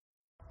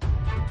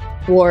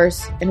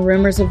Wars and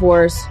rumors of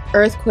wars,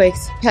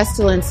 earthquakes,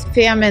 pestilence,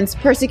 famines,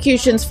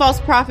 persecutions, false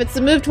prophets,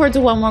 the move towards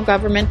a one-world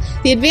government,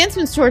 the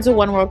advancements towards a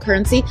one-world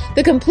currency,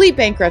 the complete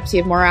bankruptcy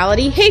of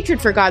morality, hatred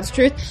for God's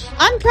truth,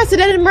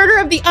 unprecedented murder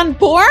of the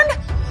unborn?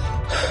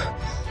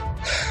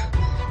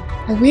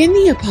 Are we in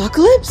the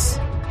apocalypse?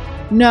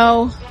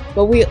 No,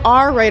 but we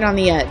are right on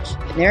the edge.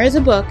 And there is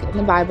a book in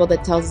the Bible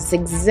that tells us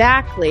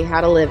exactly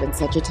how to live in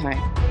such a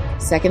time.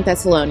 2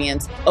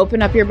 Thessalonians.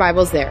 Open up your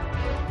Bibles there.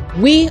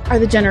 We are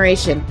the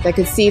generation that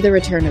could see the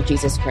return of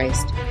Jesus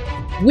Christ.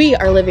 We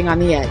are living on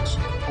the edge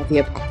of the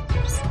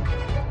apocalypse.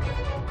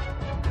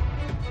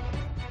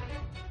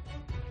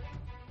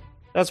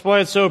 That's why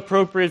it's so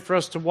appropriate for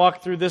us to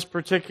walk through this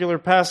particular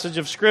passage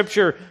of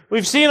Scripture.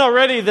 We've seen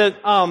already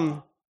that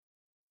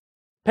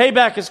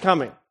payback is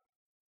coming.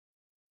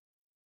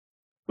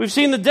 We've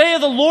seen the day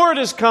of the Lord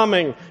is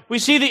coming. We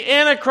see the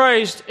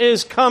Antichrist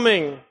is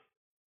coming.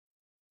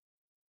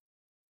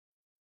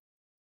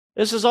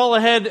 This is all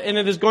ahead, and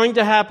it is going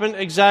to happen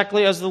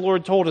exactly as the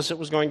Lord told us it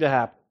was going to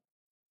happen.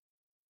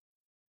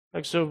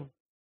 So,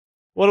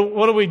 what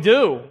do we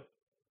do?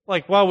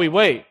 While we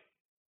wait?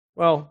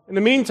 Well, in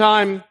the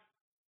meantime,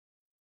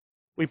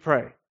 we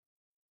pray. I'm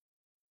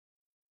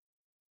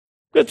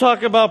going to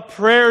talk about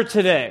prayer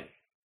today.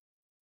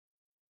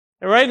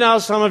 And right now,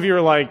 some of you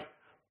are like,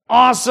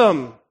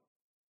 awesome!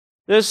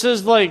 This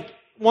is like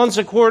once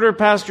a quarter,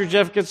 Pastor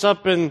Jeff gets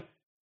up and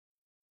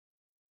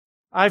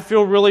I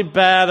feel really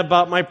bad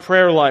about my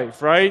prayer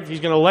life, right? He's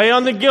going to lay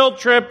on the guilt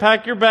trip,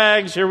 pack your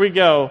bags, here we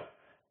go.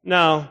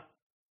 No,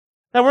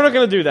 we're not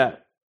going to do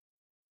that.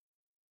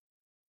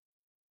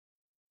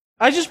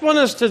 I just want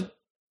us to,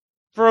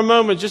 for a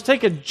moment, just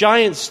take a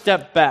giant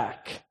step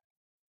back.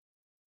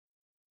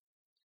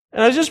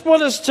 And I just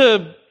want us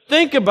to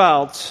think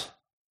about,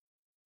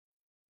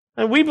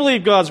 and we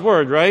believe God's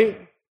Word, right?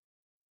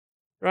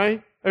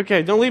 Right?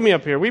 Okay, don't leave me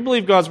up here. We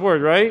believe God's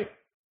Word, right?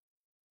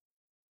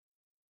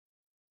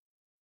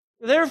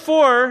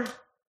 Therefore,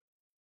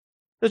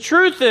 the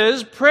truth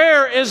is,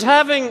 prayer is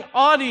having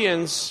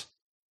audience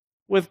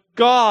with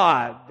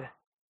God.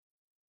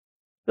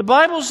 The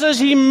Bible says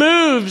He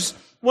moves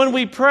when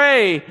we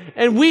pray,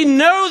 and we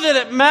know that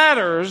it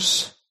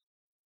matters.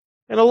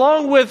 And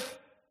along with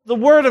the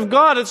Word of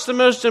God, it's the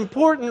most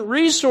important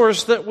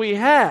resource that we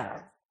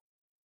have.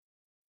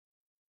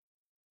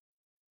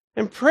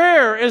 And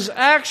prayer is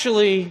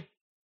actually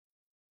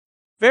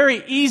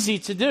very easy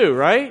to do,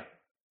 right?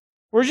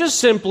 We're just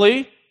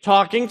simply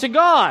talking to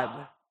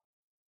God.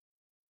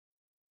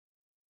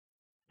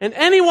 And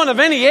anyone of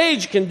any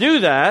age can do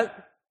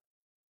that.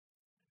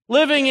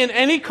 Living in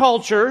any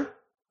culture,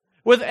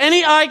 with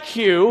any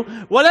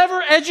IQ,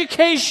 whatever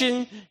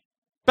education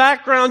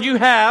background you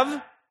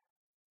have,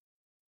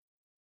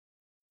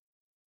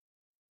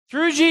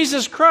 through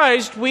Jesus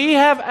Christ, we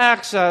have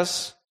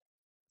access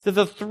to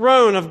the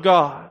throne of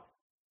God.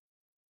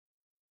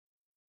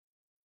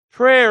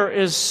 Prayer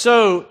is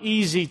so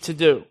easy to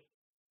do.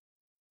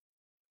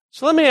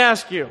 So let me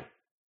ask you,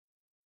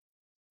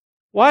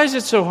 why is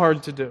it so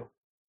hard to do?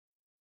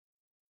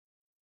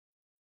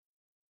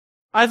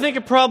 I think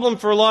a problem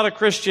for a lot of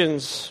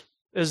Christians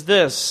is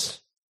this.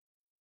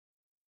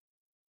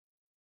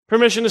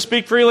 Permission to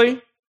speak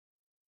freely?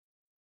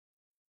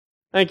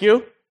 Thank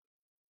you.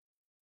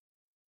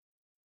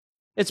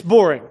 It's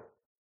boring.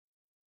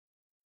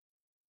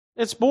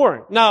 It's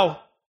boring.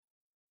 Now,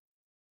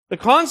 the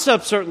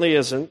concept certainly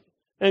isn't,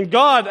 and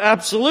God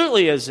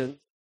absolutely isn't.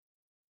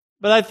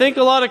 But I think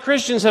a lot of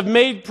Christians have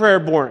made prayer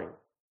boring.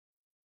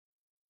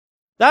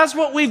 That's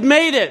what we've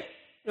made it.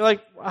 You're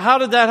like, how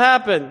did that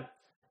happen?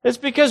 It's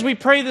because we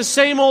pray the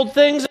same old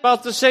things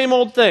about the same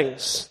old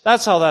things.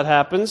 That's how that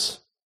happens.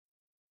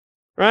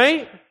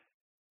 Right?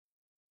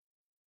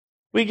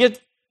 We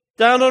get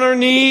down on our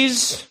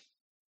knees.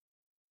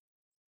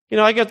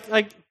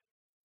 I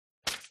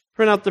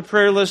print out the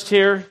prayer list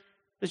here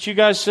that you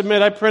guys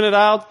submit. I print it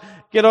out,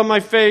 get on my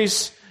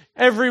face.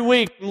 Every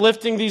week, I'm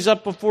lifting these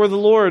up before the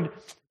Lord.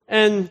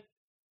 And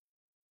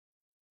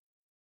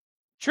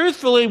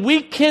truthfully,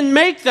 we can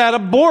make that a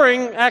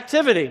boring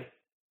activity.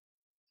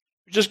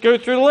 Just go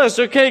through the list.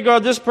 Okay,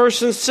 God, this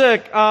person's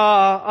sick.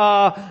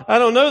 I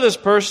don't know this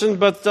person,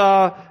 but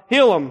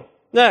heal them.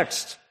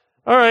 Next.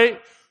 All right.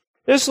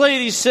 This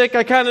lady's sick.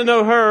 I kind of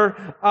know her.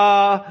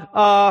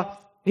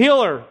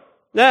 Heal her.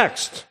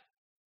 Next.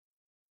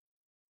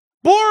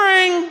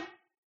 Boring.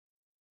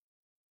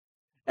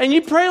 And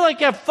you pray like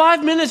that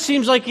 5 minutes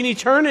seems like an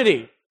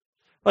eternity.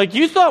 Like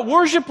you thought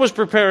worship was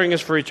preparing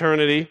us for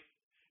eternity.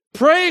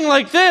 Praying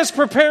like this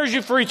prepares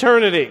you for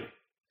eternity.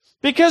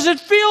 Because it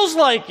feels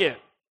like it.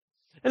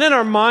 And then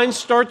our minds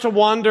start to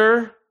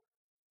wander.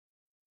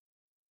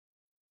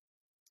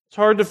 It's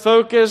hard to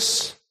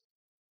focus.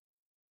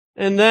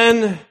 And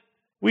then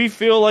we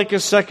feel like a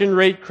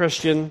second-rate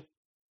Christian.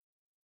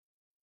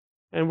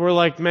 And we're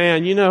like,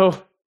 man,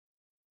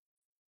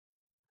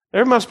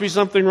 there must be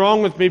something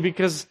wrong with me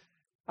because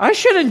I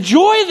should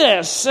enjoy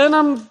this, and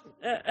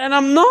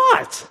I'm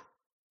not.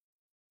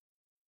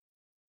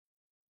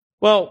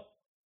 Well,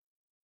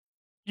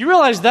 you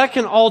realize that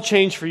can all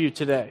change for you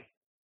today.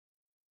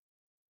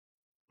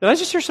 Did I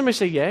just hear somebody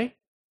say yay?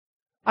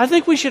 I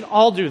think we should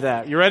all do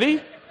that. You ready?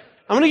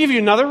 I'm going to give you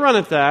another run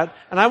at that,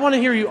 and I want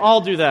to hear you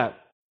all do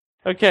that.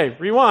 Okay,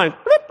 rewind.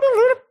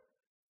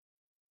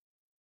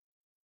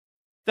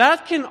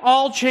 That can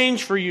all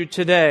change for you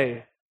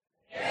today.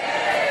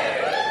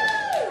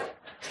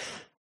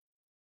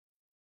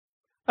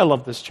 I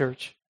love this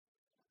church.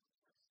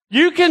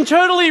 You can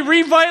totally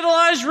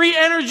revitalize,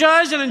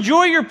 re-energize, and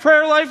enjoy your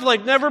prayer life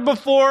like never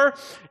before,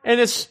 and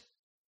it's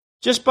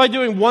just by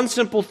doing one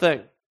simple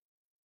thing.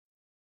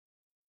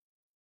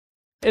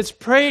 It's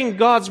praying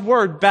God's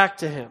word back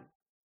to Him.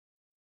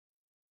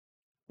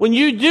 When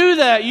you do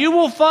that, you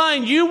will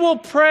find you will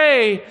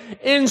pray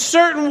in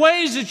certain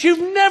ways that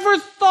you've never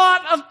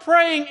thought of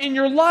praying in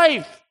your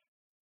life.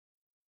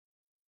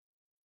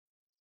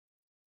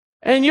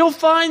 And you'll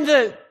find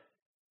that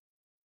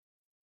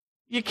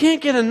you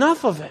can't get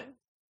enough of it.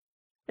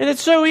 And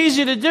it's so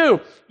easy to do.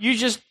 You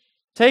just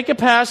take a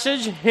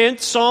passage, hint,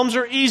 Psalms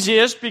are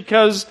easiest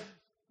because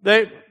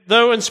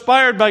though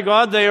inspired by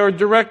God, they are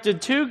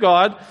directed to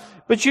God.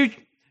 But you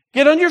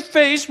get on your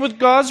face with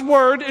God's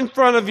word in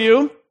front of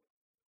you,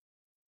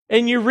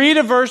 and you read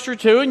a verse or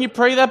two, and you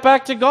pray that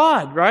back to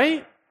God,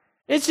 right?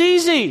 It's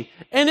easy.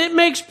 And it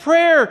makes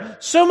prayer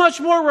so much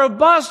more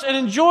robust and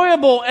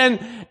enjoyable, and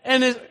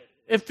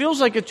it feels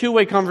like a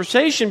two-way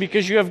conversation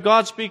because you have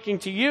God speaking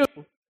to you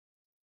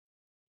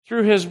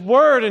through His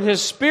Word and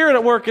His Spirit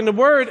at work in the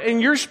Word,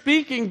 and you're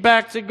speaking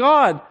back to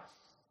God.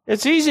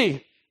 It's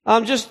easy.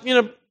 Just,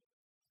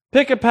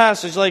 pick a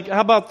passage. Like,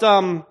 how about,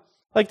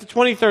 like the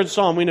 23rd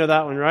Psalm? We know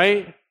that one,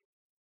 right?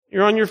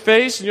 You're on your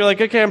face, and you're like,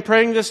 okay, I'm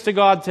praying this to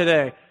God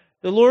today.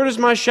 The Lord is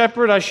my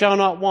shepherd, I shall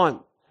not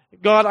want.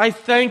 God, I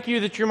thank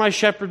you that you're my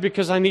shepherd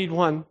because I need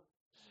one.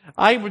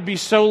 I would be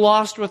so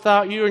lost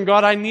without you, and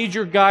God, I need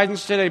your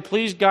guidance today.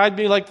 Please guide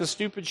me like the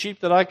stupid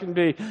sheep that I can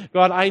be.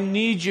 God, I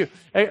need you.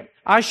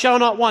 I shall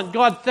not want.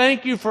 God,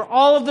 thank you for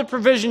all of the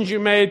provisions you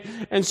made,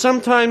 and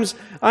sometimes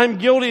I'm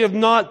guilty of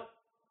not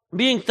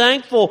being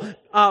thankful,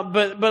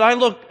 but I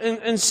look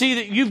and see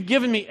that you've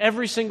given me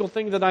every single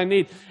thing that I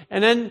need.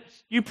 And then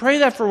you pray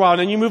that for a while, and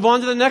then you move on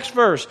to the next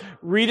verse.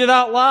 Read it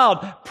out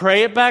loud.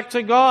 Pray it back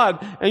to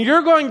God. And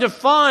you're going to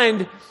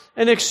find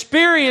an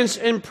experience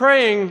in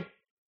praying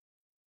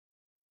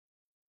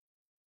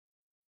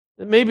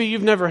that maybe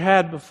you've never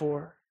had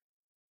before.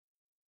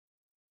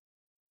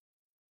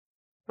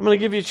 I'm going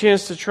to give you a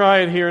chance to try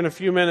it here in a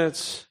few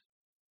minutes,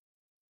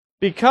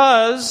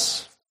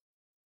 because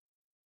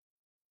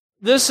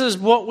this is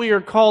what we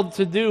are called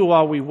to do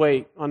while we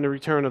wait on the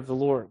return of the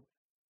Lord.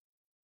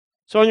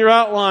 So on your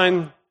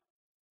outline,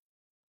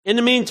 in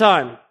the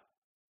meantime,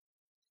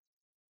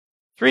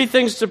 3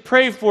 things to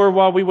pray for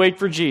while we wait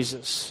for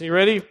Jesus. You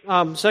ready?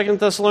 2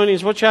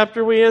 Thessalonians, what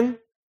chapter are we in?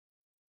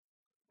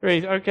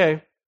 3,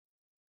 okay.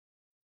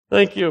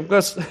 Thank you.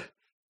 That's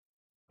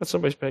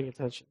somebody's paying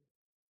attention.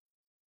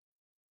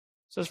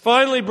 It says,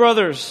 finally,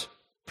 brothers,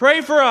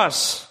 pray for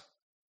us,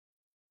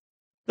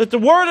 that the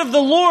word of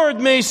the Lord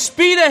may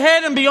speed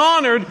ahead and be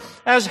honored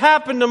as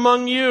happened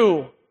among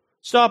you.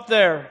 Stop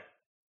there.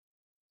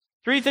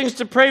 3 things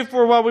to pray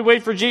for while we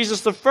wait for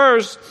Jesus. The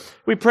first,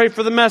 we pray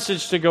for the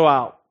message to go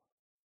out.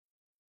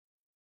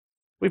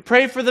 We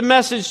pray for the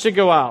message to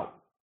go out.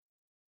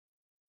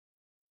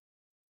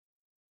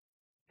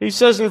 He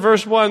says in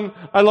verse 1,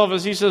 I love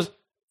this, he says,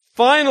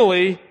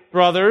 finally,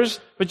 brothers,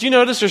 but you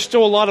notice there's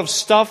still a lot of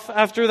stuff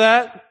after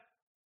that.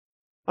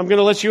 I'm going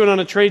to let you in on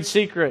a trade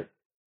secret.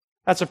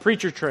 That's a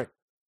preacher trick.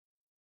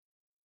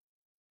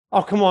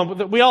 Oh, come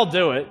on, we all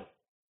do it.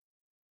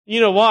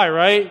 You know why,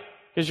 right?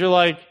 Because you're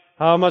like,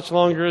 how much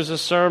longer is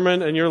this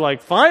sermon? And you're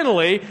like,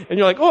 finally. And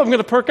you're like, oh, I'm going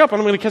to perk up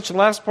and I'm going to catch the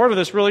last part of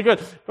this really good.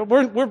 But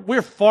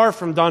we're far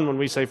from done when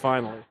we say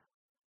finally.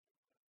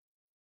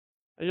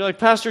 And you're like,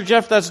 Pastor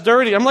Jeff, that's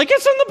dirty. I'm like,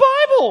 it's in the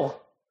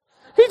Bible.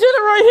 He did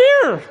it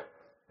right here.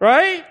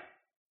 Right?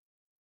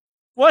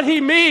 What he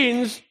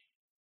means,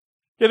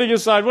 getting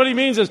aside, what he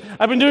means is,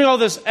 I've been doing all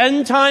this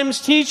end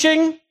times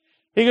teaching.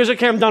 He goes,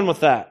 okay, I'm done with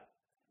that.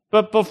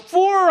 But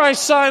before I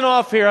sign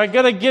off here, I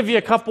got to give you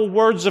a couple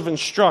words of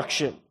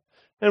instruction.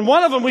 And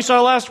one of them we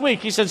saw last week.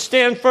 He said,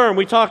 stand firm.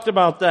 We talked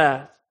about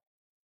that.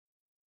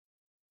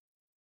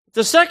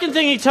 The second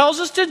thing he tells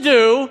us to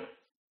do,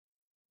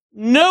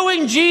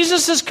 knowing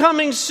Jesus is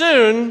coming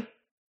soon,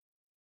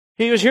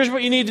 he goes, here's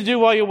what you need to do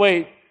while you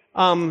wait.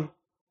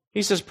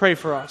 He says, pray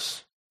for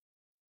us.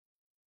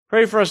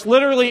 Pray for us.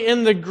 Literally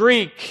in the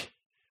Greek,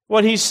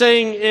 what he's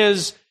saying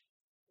is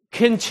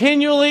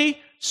continually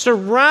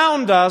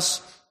surround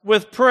us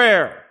with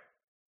prayer.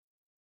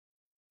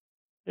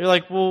 You're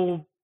like,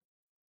 well,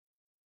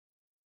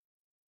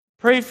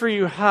 pray for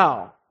you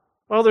how?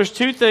 Well, there's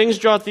 2 things.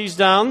 Jot these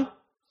down.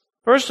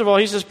 First of all,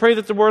 he says, pray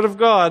that the Word of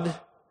God,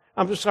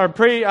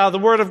 pray the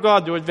Word of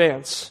God to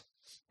advance.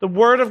 The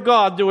Word of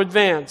God to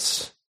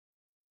advance.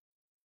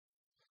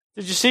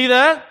 Did you see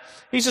that?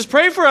 He says,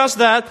 pray for us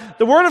that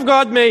the Word of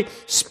God may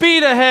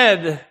speed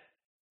ahead.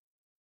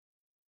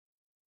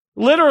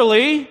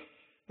 Literally,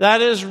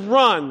 that is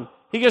run.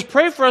 He goes,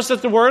 pray for us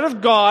that the Word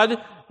of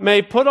God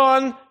may put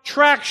on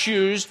track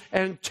shoes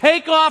and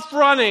take off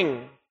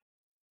running.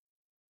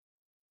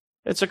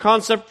 It's a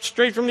concept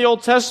straight from the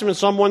Old Testament.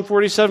 Psalm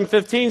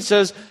 147:15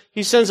 says,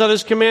 He sends out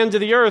His command to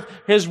the earth.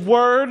 His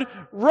word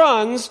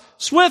runs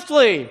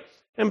swiftly.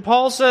 And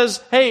Paul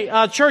says, hey,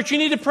 church, you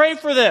need to pray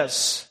for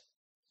this.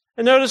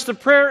 And notice the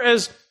prayer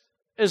is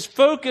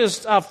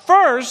focused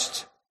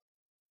first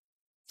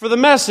for the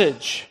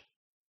message.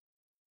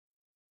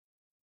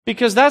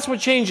 Because that's what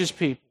changes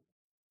people.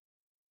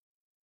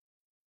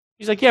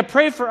 He's like, yeah,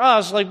 pray for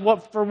us. Like,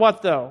 what for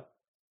what though?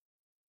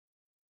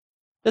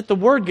 That the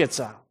word gets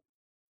out.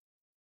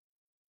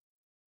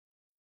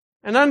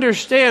 And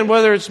understand,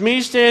 whether it's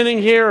me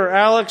standing here or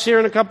Alex here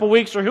in a couple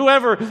weeks or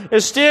whoever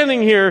is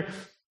standing here,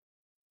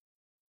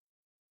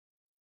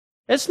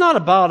 it's not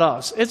about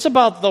us. It's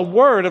about the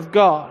Word of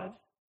God.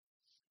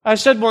 I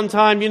said one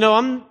time,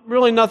 I'm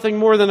really nothing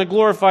more than a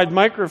glorified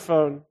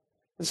microphone.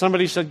 And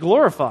somebody said,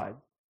 glorified?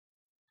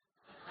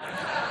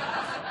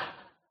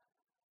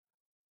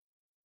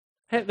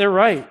 Hey, they're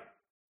right.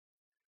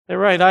 They're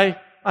right.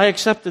 I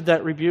accepted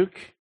that rebuke.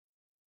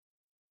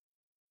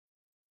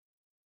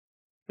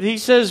 But he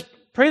says,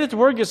 pray that the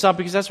word gets out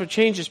because that's what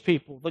changes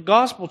people. The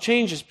gospel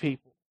changes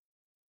people.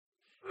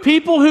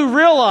 People who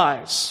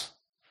realize,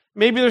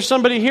 maybe there's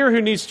somebody here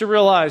who needs to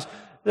realize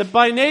that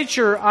by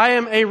nature I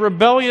am a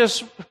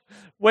rebellious,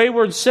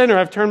 wayward sinner.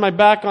 I've turned my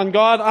back on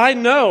God. I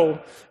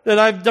know that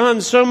I've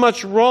done so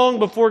much wrong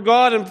before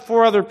God and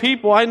before other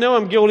people. I know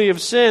I'm guilty of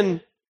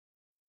sin.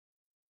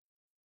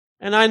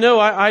 And I know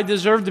I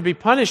deserve to be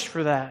punished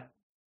for that.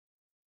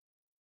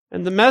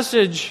 And the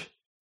message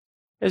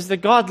is that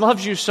God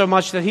loves you so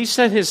much that He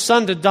sent His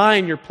Son to die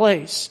in your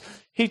place.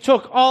 He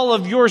took all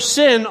of your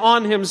sin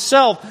on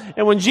Himself.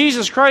 And when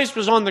Jesus Christ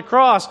was on the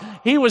cross,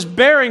 He was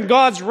bearing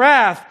God's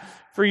wrath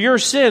for your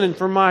sin and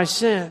for my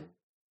sin.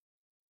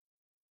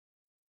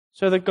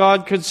 So that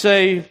God could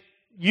say,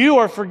 you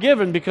are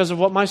forgiven because of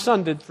what my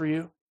Son did for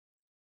you.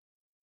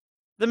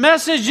 The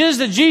message is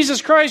that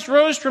Jesus Christ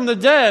rose from the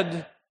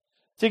dead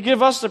to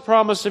give us the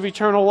promise of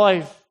eternal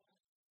life.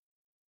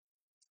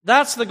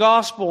 That's the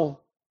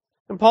gospel.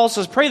 And Paul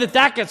says, pray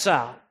that gets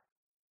out.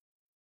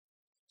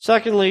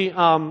 Secondly,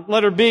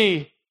 letter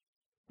B,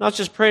 not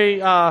just pray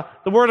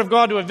the Word of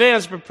God to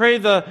advance, but pray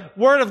the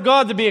Word of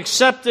God to be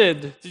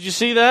accepted. Did you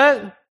see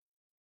that?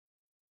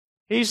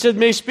 He said,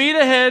 may speed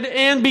ahead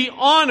and be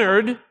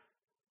honored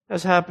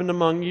as happened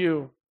among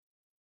you.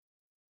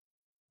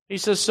 He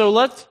says, so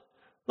let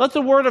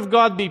the Word of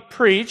God be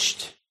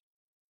preached.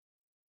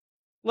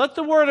 Let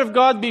the Word of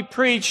God be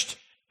preached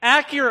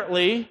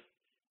accurately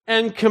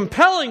and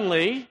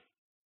compellingly,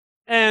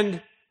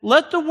 and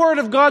let the Word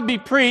of God be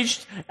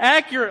preached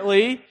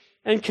accurately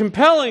and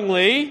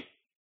compellingly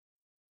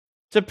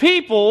to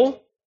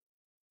people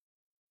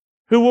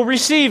who will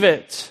receive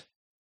it.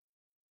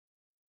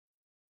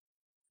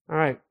 All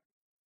right.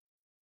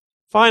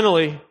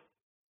 Finally,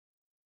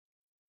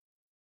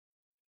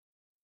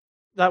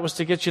 that was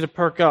to get you to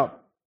perk up.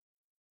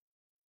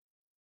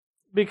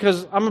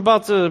 Because I'm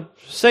about to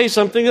say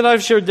something that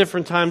I've shared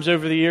different times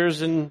over the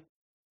years, and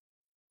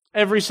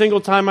every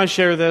single time I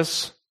share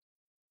this,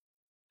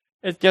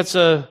 it gets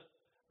a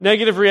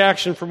negative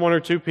reaction from one or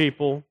two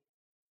people.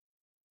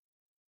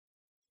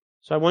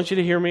 So I want you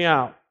to hear me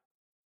out.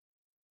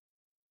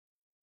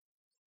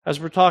 As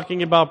we're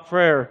talking about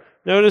prayer,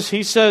 notice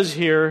he says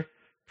here,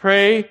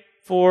 pray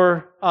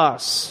for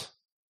us.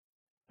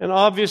 And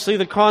obviously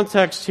the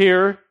context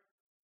here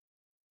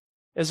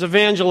is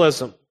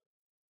evangelism.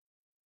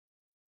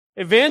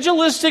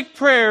 Evangelistic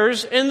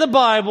prayers in the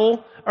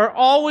Bible are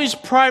always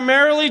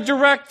primarily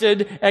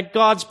directed at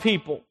God's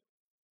people.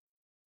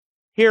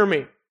 Hear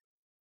me.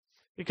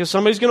 Because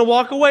somebody's going to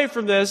walk away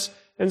from this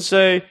and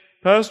say,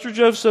 Pastor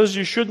Jeff says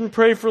you shouldn't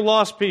pray for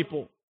lost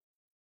people.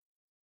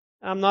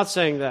 I'm not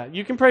saying that.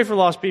 You can pray for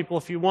lost people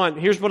if you want.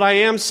 Here's what I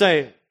am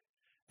saying.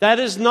 That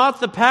is not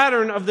the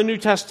pattern of the New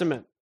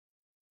Testament.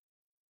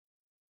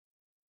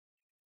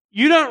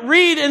 You don't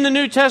read in the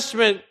New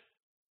Testament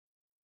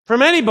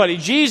from anybody,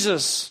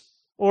 Jesus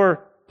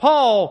or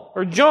Paul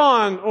or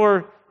John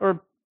or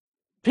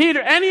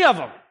Peter, any of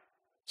them,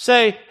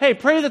 say, hey,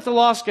 pray that the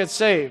lost get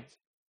saved.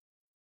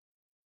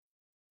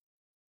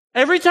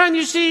 Every time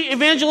you see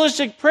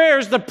evangelistic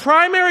prayers, the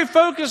primary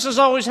focus is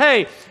always,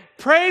 hey,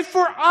 pray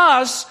for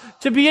us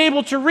to be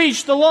able to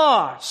reach the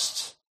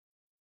lost.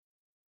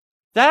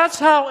 That's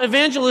how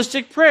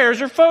evangelistic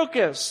prayers are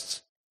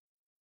focused.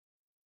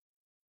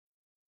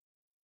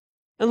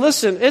 And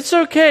listen, it's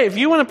okay. If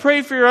you want to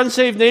pray for your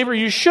unsaved neighbor,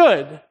 you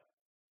should.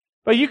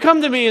 But you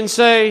come to me and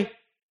say,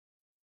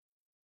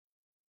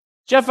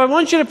 Jeff, I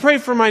want you to pray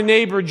for my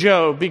neighbor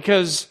Joe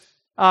because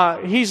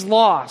he's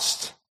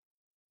lost.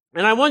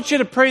 And I want you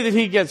to pray that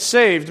he gets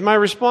saved. My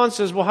response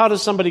is, well, how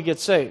does somebody get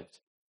saved?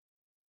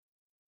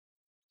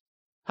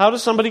 How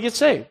does somebody get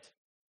saved?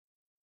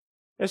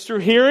 It's through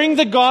hearing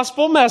the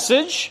gospel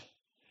message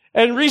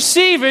and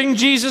receiving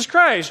Jesus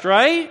Christ,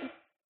 right?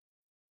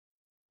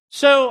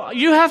 So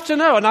you have to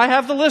know, and I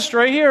have the list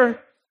right here.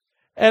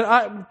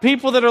 And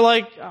people that are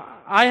like,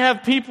 I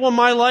have people in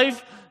my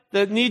life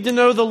that need to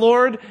know the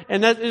Lord,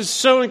 and that is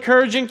so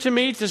encouraging to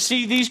me to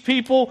see these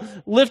people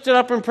lifted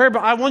up in prayer.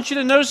 But I want you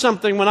to know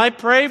something. When I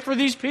pray for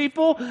these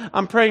people,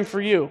 I'm praying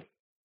for you.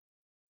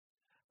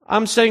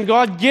 I'm saying,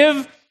 God,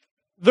 give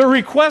the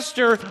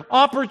requester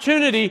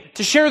opportunity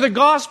to share the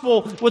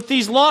gospel with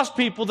these lost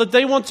people that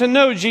they want to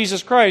know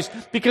Jesus Christ,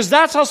 because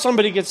that's how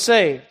somebody gets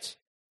saved.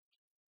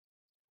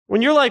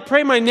 When you're like,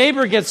 pray my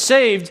neighbor gets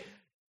saved,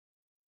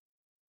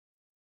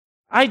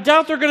 I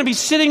doubt they're going to be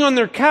sitting on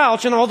their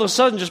couch and all of a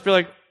sudden just be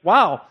like,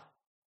 wow,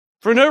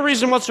 for no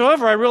reason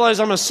whatsoever, I realize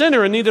I'm a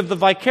sinner in need of the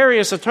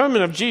vicarious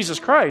atonement of Jesus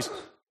Christ.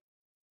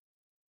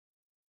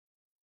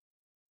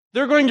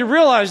 They're going to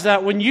realize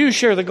that when you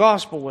share the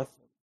gospel with them.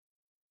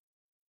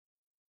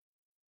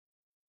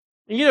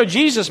 And you know,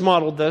 Jesus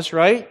modeled this,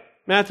 right?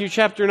 Matthew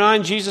chapter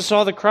 9, Jesus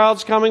saw the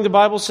crowds coming. The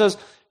Bible says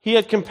he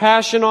had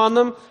compassion on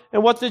them.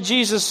 And what did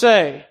Jesus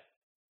say?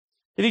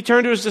 Did he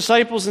turn to his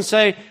disciples and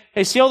say,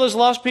 hey, see all those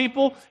lost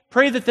people?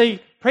 Pray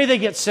they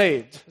get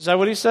saved. Is that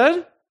what he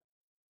said?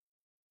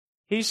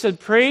 He said,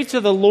 pray to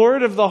the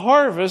Lord of the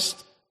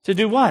harvest to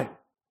do what?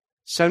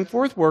 Send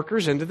forth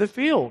workers into the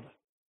field.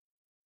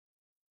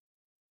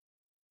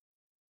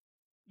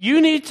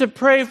 You need to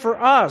pray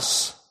for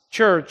us,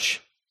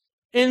 church,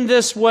 in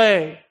this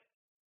way.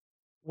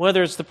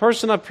 Whether it's the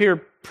person up here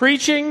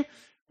preaching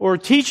or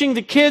teaching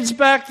the kids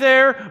back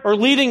there or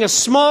leading a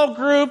small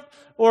group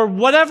or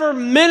whatever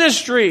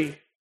ministry.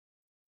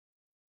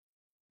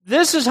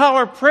 This is how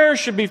our prayer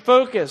should be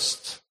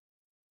focused.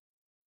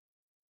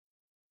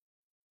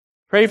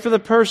 Pray for the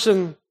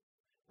person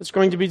that's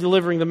going to be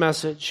delivering the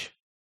message.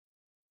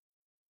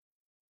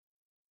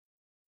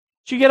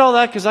 Did you get all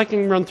that? Because I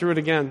can run through it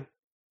again.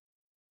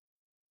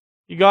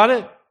 You got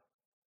it?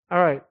 All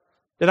right.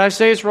 Did I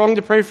say it's wrong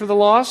to pray for the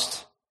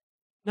lost?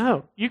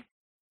 No. You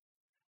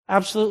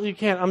absolutely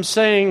can't. I'm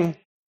saying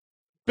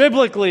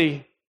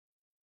biblically,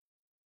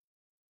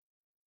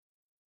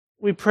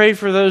 we pray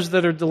for those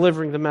that are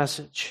delivering the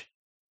message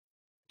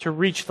to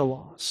reach the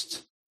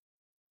lost.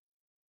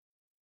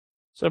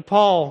 So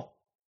Paul,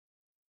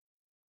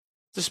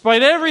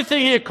 despite everything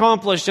he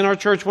accomplished, and our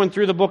church went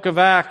through the book of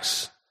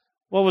Acts.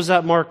 What was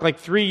that, Mark? Like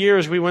 3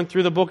 years we went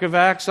through the book of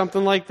Acts,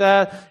 something like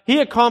that. He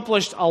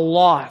accomplished a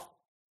lot.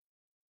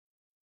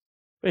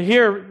 But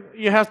here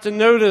you have to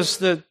notice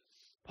that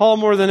Paul,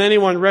 more than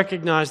anyone,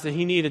 recognized that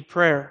he needed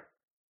prayer.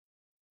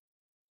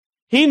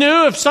 He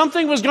knew if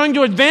something was going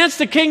to advance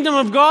the kingdom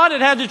of God, it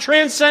had to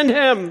transcend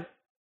him.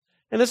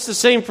 And it's the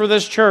same for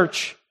this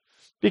church,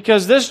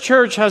 because this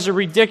church has a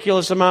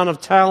ridiculous amount of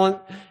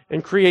talent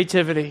and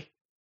creativity.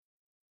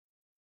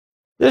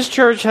 This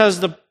church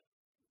has the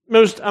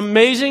most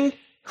amazing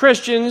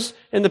Christians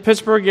in the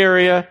Pittsburgh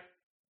area,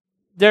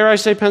 dare I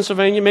say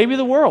Pennsylvania, maybe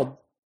the world.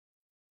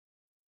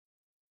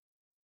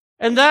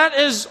 And that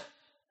is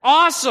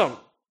awesome.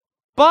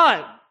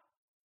 But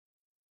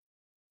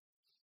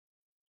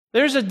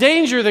there's a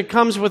danger that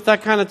comes with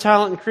that kind of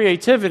talent and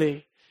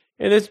creativity.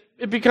 And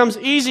it becomes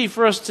easy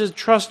for us to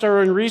trust our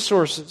own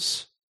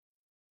resources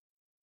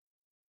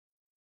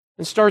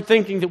and start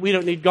thinking that we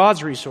don't need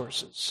God's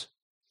resources.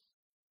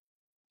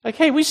 Like,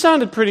 hey, we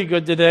sounded pretty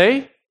good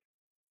today.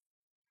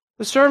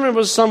 The sermon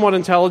was somewhat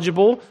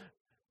intelligible.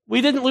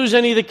 We didn't lose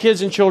any of the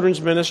kids in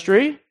children's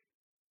ministry.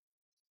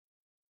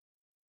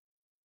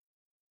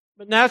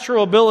 But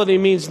natural ability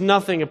means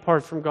nothing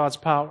apart from God's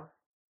power.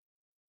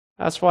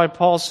 That's why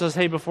Paul says,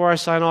 hey, before I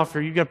sign off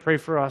here, you got to pray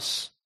for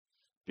us.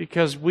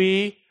 Because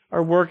we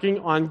are working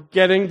on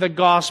getting the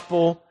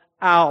gospel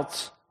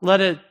out. Let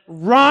it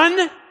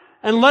run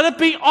and let it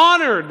be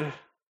honored.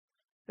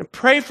 And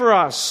pray for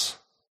us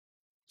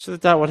so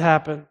that would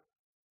happen.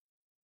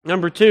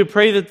 Number 2,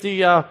 pray that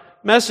the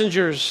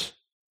messengers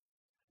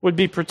would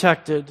be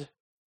protected.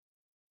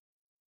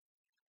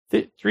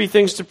 3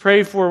 things to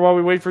pray for while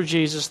we wait for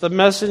Jesus. The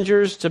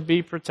messengers to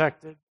be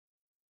protected.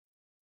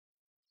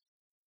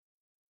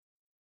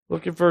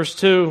 Look at verse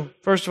 2.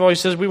 First of all, he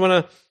says we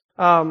want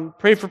to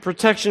pray for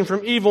protection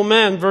from evil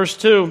men. Verse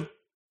 2.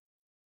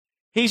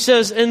 He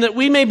says, and that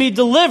we may be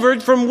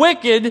delivered from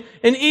wicked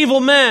and evil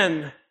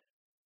men.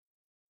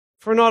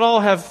 For not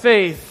all have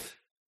faith.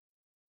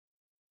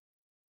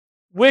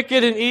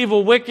 Wicked and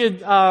evil.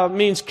 Wicked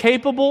means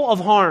capable of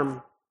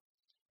harm.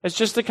 It's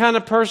just the kind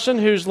of person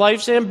whose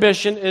life's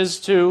ambition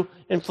is to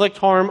inflict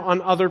harm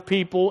on other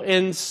people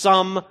in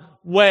some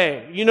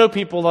way. You know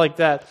people like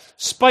that.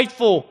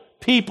 Spiteful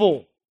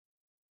people.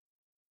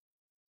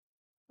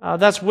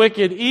 That's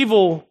wicked.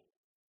 Evil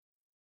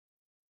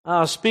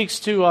speaks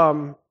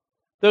to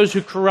those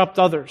who corrupt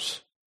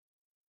others.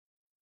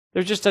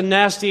 They're just a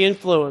nasty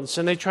influence,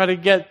 and they try to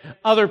get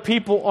other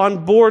people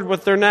on board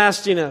with their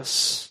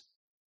nastiness.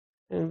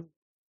 And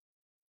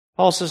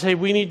Paul says, hey,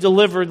 we need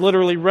delivered,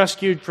 literally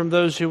rescued from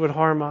those who would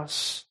harm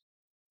us.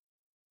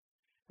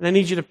 And I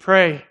need you to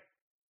pray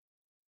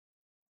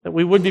that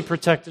we would be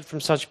protected from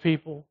such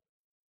people.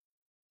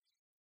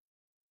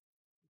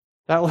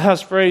 That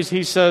last phrase,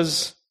 he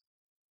says,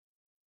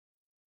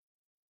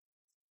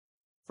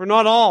 for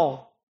not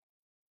all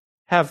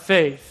have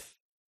faith.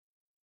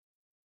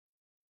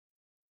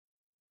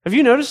 Have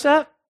you noticed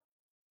that?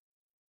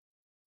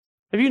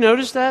 Have you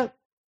noticed that?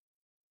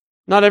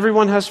 Not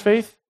everyone has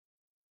faith?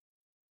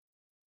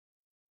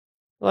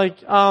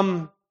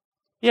 Yeah,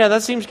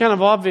 that seems kind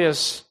of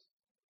obvious.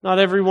 Not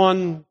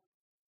everyone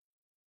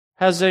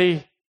has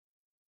a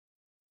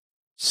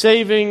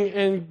saving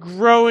and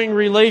growing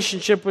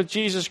relationship with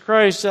Jesus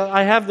Christ.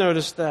 I have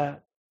noticed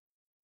that.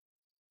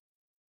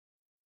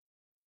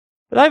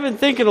 But I've been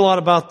thinking a lot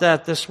about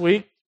that this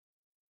week.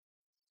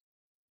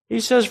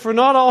 He says, for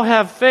not all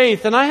have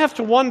faith. And I have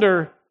to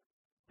wonder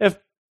if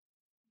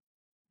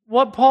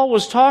what Paul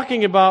was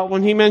talking about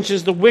when he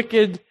mentions the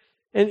wicked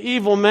and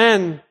evil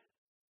men,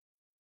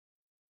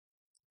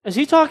 is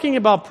he talking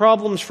about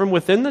problems from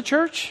within the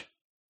church?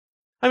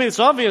 I mean, it's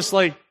obvious,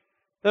 like,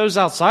 those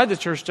outside the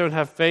church don't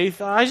have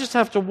faith. I just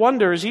have to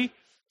wonder, is he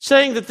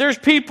saying that there's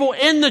people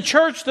in the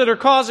church that are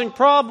causing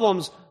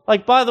problems?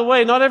 Like, by the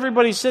way, not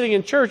everybody sitting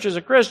in church is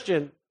a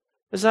Christian.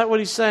 Is that what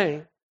he's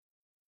saying?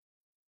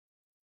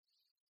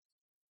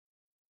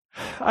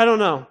 I don't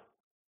know.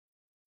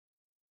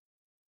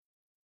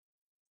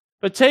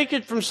 But take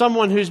it from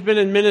someone who's been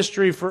in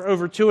ministry for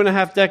over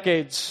 2.5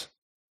 decades.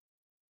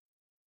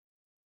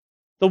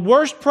 The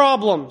worst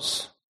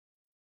problems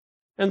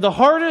and the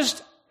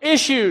hardest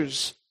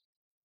issues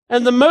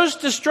and the most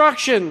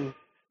destruction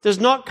does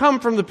not come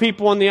from the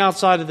people on the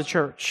outside of the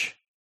church.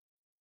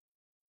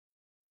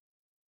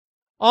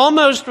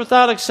 Almost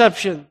without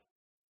exception,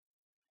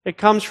 it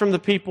comes from the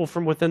people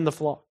from within the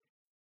flock.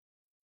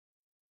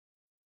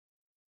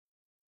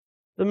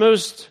 The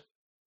most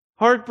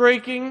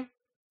heartbreaking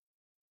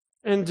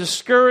and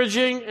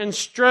discouraging and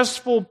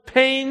stressful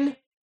pain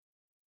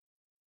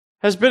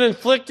has been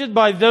inflicted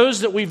by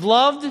those that we've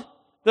loved,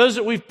 those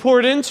that we've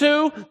poured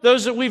into,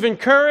 those that we've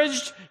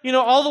encouraged,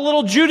 all the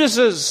little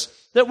Judases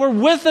that were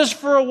with us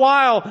for a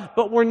while,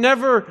 but were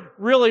never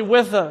really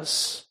with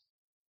us.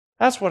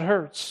 That's what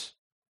hurts,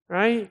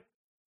 right?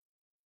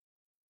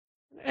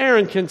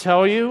 Aaron can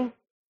tell you.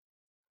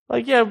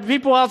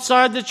 People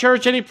outside the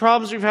church, any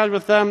problems we've had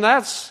with them,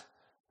 that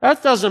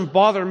doesn't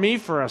bother me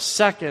for a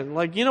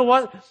second. You know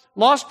what?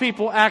 Lost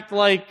people act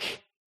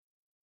like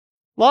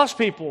lost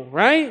people,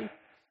 right?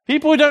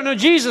 People who don't know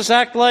Jesus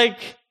act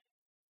like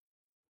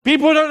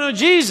people who don't know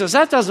Jesus.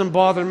 That doesn't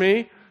bother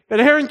me. But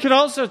Aaron can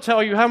also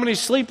tell you how many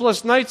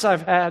sleepless nights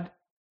I've had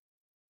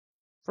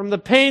from the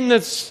pain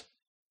that's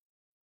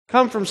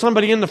come from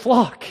somebody in the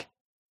flock.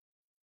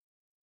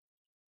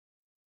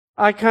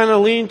 I kind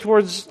of lean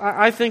towards,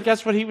 I think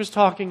that's what he was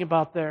talking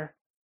about there.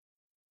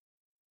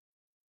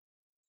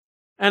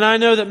 And I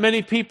know that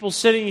many people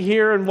sitting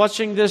here and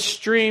watching this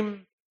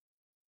stream,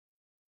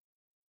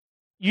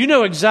 you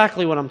know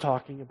exactly what I'm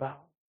talking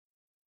about.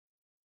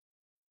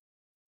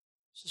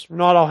 It says,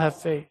 not all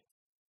have faith.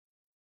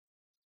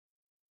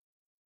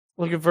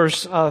 Look at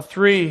verse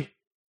 3.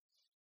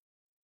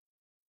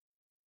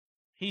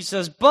 He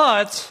says,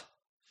 but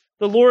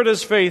the Lord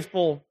is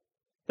faithful.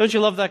 Don't you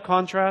love that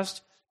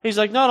contrast? He's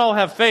like, not all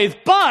have faith,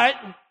 but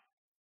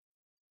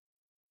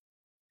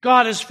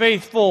God is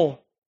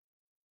faithful.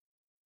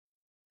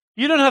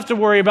 You don't have to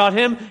worry about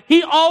Him.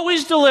 He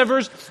always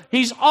delivers.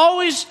 He's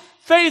always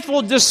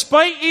faithful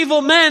despite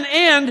evil men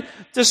and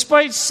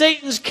despite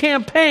Satan's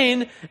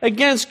campaign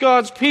against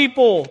God's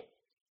people.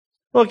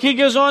 Look, he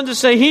goes on to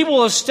say, He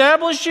will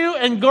establish you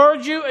and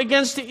guard you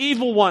against the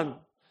evil one.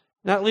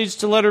 That leads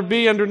to letter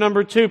B under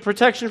number 2,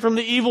 protection from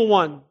the evil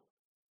one.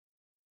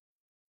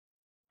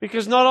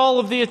 Because not all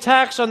of the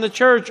attacks on the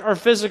church are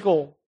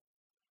physical.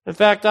 In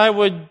fact, I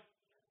would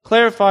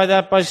clarify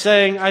that by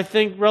saying I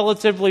think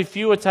relatively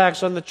few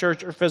attacks on the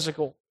church are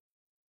physical.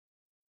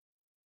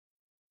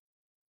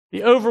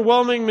 The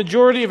overwhelming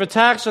majority of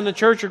attacks on the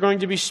church are going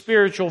to be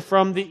spiritual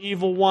from the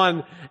evil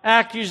one.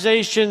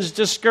 Accusations,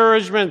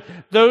 discouragement,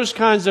 those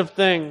kinds of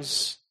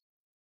things.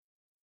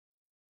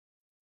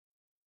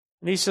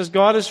 And he says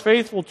God is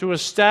faithful to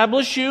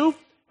establish you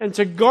and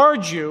to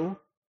guard you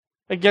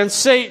against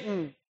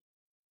Satan.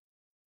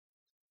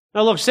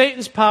 Now look,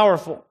 Satan's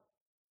powerful.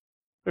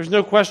 There's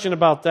no question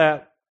about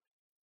that.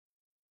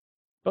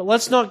 But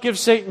let's not give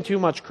Satan too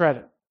much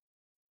credit.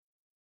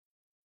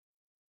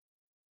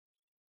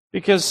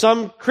 Because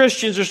some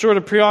Christians are sort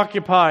of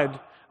preoccupied,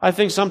 I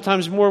think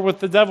sometimes more with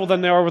the devil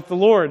than they are with the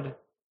Lord.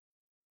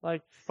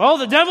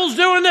 The devil's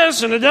doing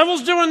this and the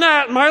devil's doing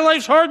that. And my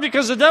life's hard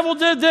because the devil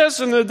did this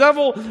and the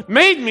devil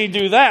made me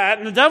do that.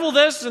 And the devil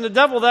this and the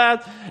devil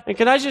that. And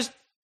can I just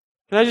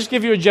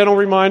give you a gentle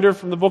reminder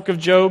from the book of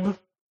Job?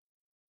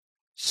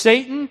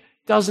 Satan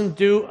doesn't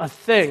do a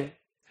thing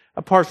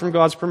apart from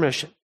God's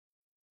permission.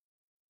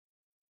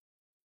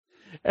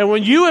 And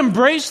when you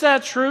embrace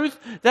that truth,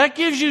 that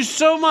gives you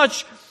so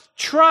much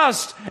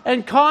trust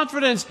and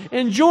confidence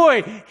and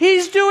joy.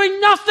 He's doing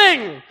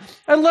nothing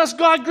unless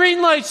God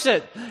greenlights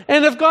it.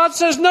 And if God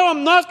says, no,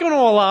 I'm not going to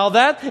allow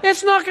that,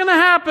 it's not going to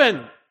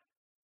happen.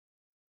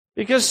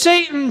 Because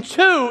Satan,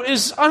 too,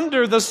 is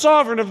under the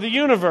sovereign of the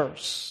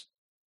universe.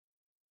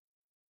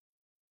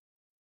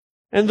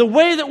 And the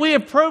way that we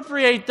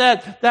appropriate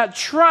that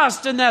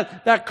trust and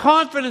that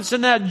confidence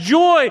and that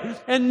joy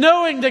and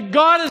knowing that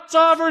God is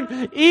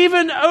sovereign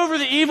even over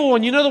the evil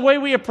one, you know the way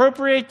we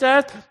appropriate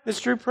that? It's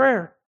through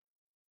prayer.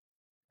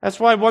 That's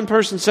why one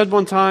person said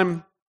one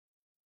time,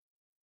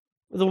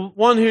 the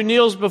one who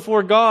kneels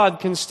before God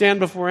can stand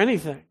before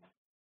anything.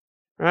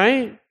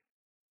 Right?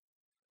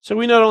 So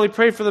we not only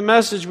pray for the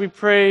message, we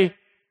pray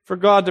for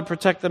God to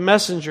protect the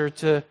messenger,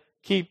 to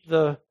keep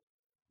the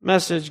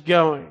message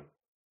going.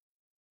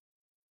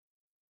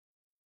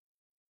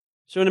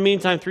 So in the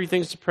meantime, 3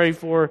 things to pray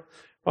for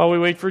while we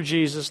wait for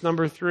Jesus.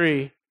 Number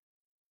 3,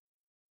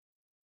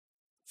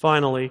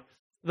 finally,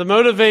 the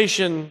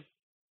motivation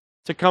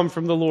to come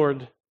from the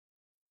Lord.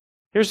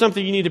 Here's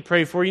something you need to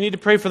pray for. You need to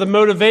pray for the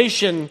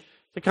motivation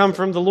to come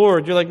from the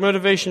Lord. You're like,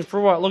 motivation for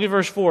what? Look at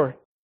verse 4.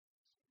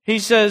 He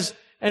says,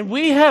 and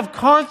we have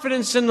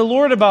confidence in the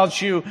Lord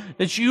about you,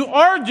 that you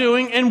are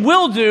doing and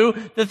will do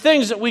the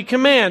things that we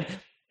command.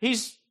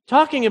 He's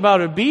talking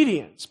about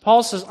obedience.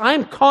 Paul says,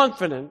 I'm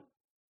confident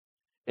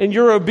in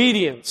your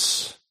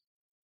obedience.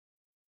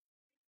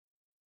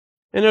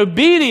 And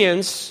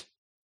obedience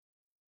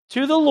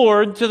to the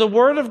Lord, to the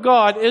Word of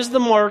God, is the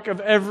mark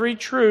of every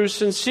true,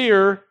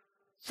 sincere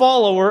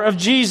follower of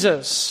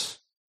Jesus.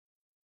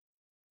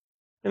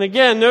 And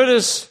again,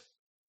 notice,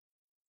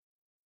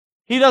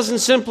 he doesn't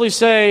simply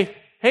say,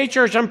 hey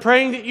church, I'm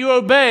praying that you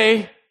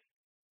obey.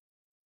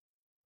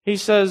 He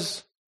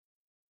says,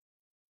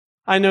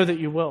 I know that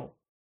you will.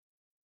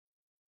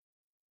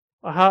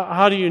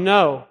 How do you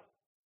know?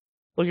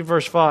 Look at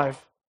verse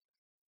 5.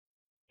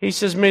 He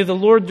says, may the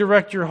Lord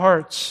direct your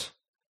hearts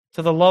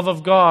to the love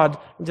of God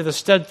and to the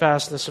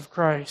steadfastness of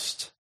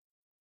Christ.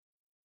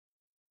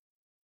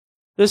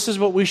 This is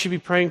what we should be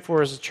praying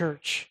for as a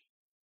church.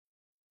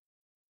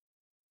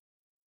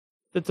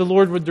 That the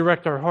Lord would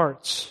direct our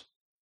hearts.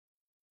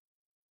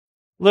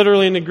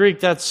 Literally in the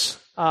Greek,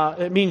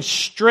 it means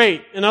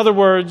straight. In other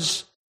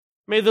words,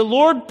 may the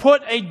Lord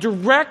put a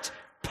direct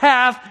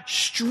path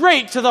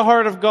straight to the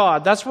heart of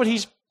God. That's what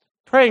he's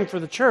praying for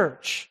the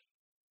church.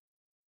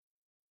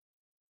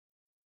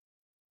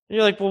 And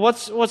you're like, well,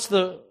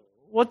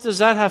 what does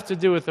that have to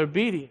do with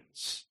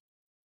obedience?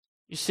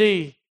 You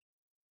see,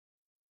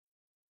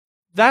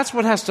 that's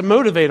what has to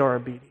motivate our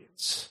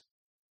obedience.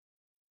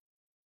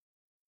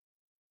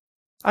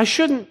 I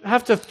shouldn't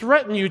have to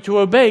threaten you to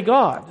obey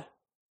God.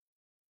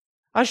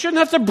 I shouldn't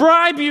have to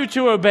bribe you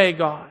to obey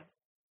God.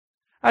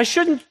 I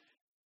shouldn't,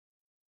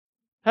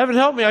 heaven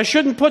help me, I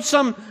shouldn't put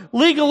some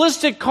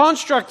legalistic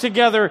construct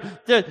together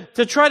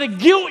to try to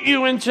guilt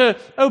you into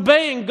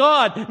obeying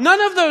God.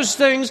 None of those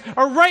things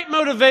are right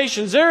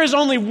motivations. There is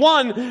only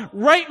one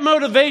right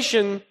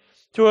motivation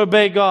to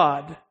obey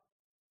God.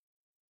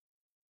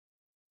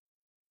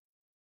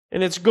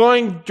 And it's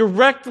going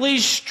directly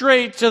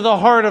straight to the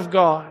heart of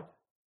God.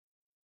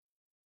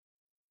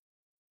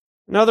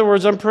 In other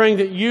words, I'm praying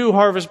that you,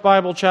 Harvest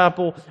Bible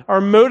Chapel, are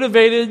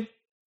motivated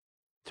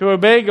to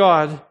obey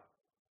God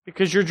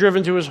because you're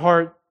driven to His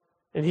heart.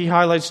 And he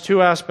highlights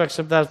 2 aspects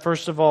of that.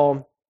 First of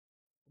all,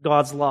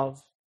 God's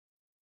love.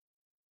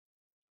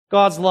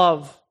 God's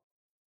love.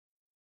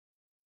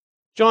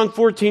 John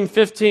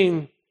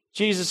 14:15,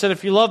 Jesus said,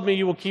 if you love me,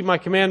 you will keep my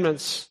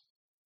commandments.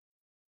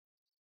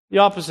 The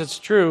opposite's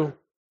true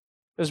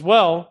as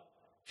well.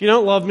 If you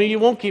don't love me, you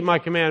won't keep my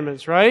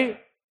commandments, right?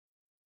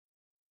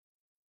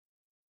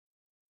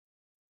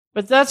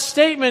 But that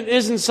statement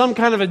isn't some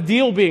kind of a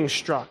deal being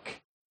struck,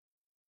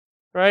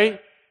 right?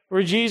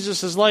 Where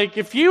Jesus is like,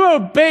 if you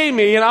obey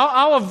me, and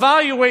I'll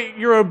evaluate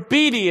your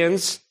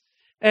obedience,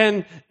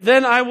 and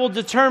then I will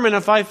determine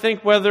if I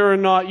think whether or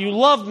not you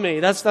love me.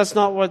 That's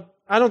not what,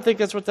 I don't think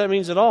that's what that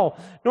means at all.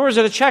 Nor is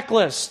it a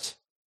checklist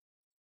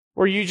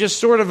where you just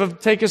sort of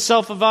take a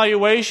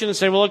self-evaluation and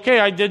say, well, okay,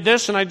 I did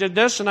this, and I did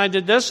this, and I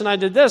did this, and I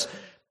did this.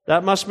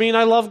 That must mean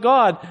I love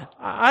God.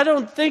 I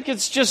don't think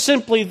it's just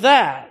simply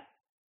that.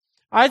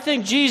 I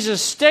think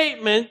Jesus'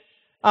 statement,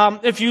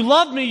 if you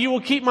love me, you will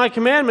keep my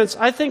commandments,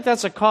 I think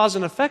that's a cause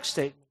and effect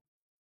statement.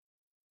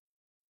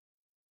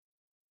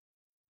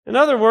 In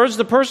other words,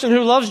 the person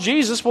who loves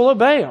Jesus will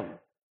obey Him.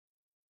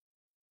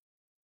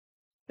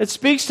 It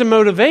speaks to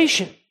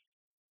motivation.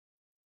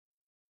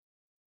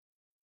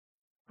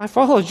 I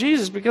follow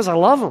Jesus because I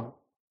love Him.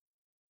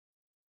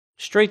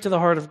 Straight to the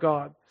heart of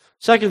God.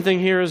 Second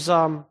thing here is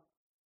that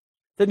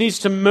needs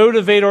to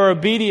motivate our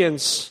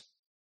obedience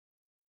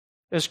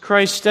is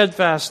Christ's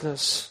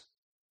steadfastness.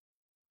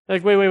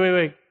 Like,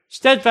 wait.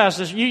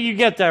 Steadfastness, you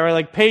get that, right?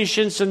 Like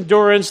patience,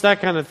 endurance, that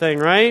kind of thing,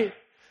 right?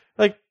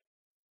 Like,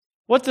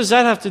 what does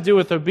that have to do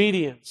with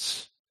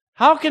obedience?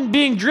 How can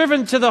being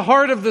driven to the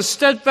heart of the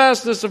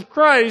steadfastness of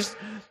Christ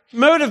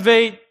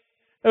motivate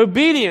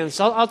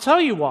obedience? I'll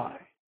tell you why.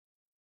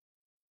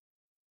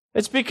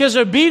 It's because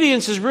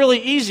obedience is really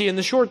easy in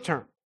the short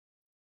term.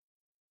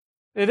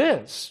 It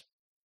is.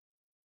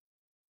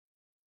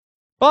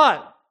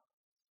 But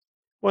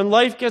when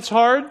life gets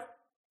hard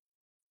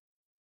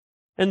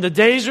and the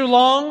days are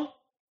long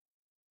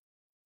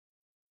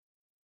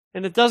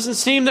and it doesn't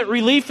seem that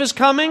relief is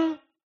coming,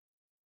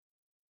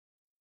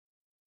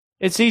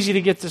 it's easy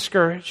to get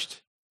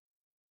discouraged.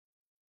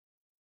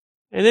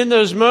 And in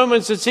those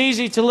moments, it's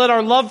easy to let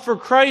our love for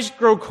Christ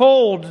grow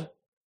cold.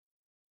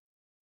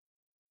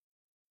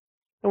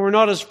 And we're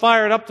not as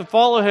fired up to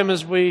follow Him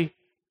as we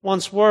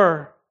once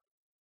were.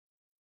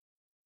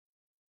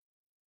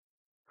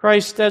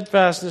 Christ's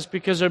steadfastness,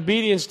 because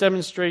obedience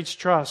demonstrates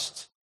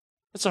trust.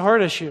 It's a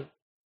heart issue.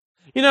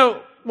 You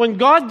know, when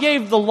God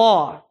gave the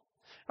law,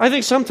 I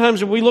think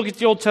sometimes when we look at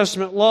the Old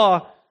Testament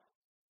law,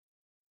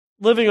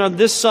 living on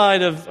this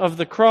side of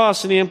the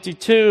cross and the empty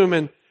tomb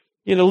and,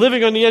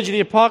 living on the edge of the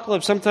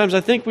apocalypse, sometimes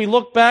I think we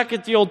look back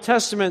at the Old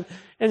Testament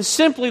and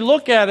simply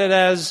look at it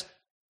as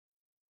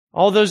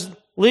all those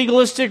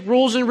legalistic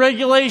rules and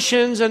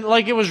regulations and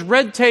like it was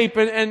red tape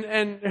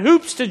and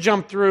hoops to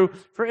jump through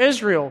for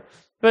Israel.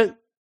 But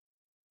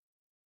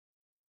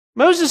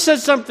Moses said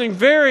something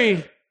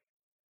very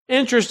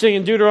interesting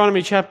in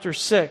Deuteronomy chapter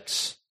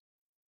 6.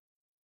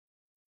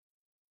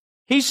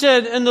 He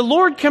said, "And the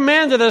Lord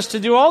commanded us to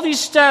do all these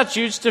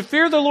statutes, to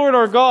fear the Lord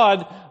our God."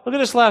 Look at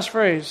this last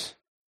phrase.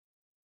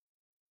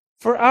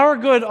 "For our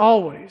good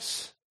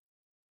always."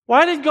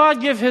 Why did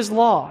God give His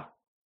law?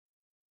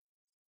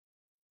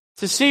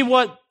 To see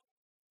what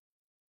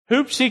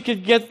hoops He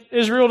could get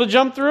Israel to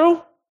jump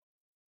through?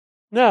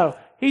 No.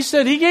 He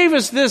said He gave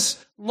us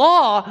this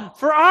law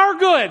for our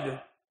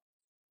good.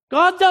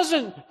 God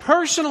doesn't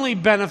personally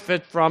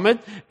benefit from it.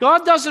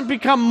 God doesn't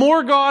become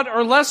more God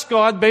or less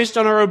God based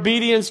on our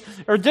obedience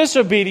or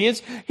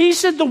disobedience. He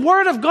said the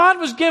Word of God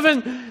was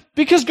given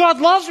because God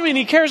loves me and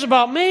He cares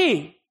about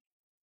me.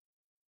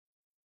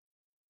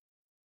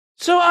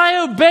 So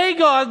I obey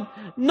God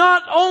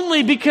not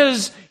only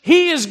because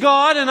He is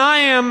God and I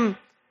am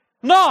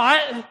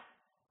not,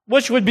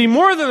 which would be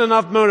more than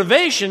enough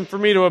motivation for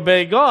me to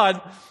obey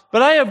God,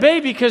 but I obey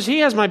because He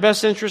has my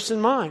best interest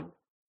in mind.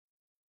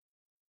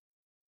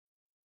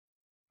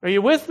 Are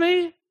you with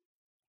me?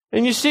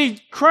 And you see,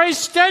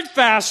 Christ's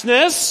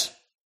steadfastness,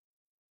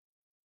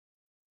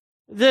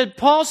 that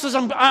Paul says,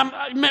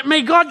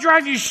 may God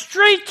drive you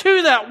straight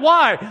to that.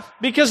 Why?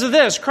 Because of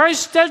this.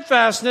 Christ's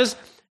steadfastness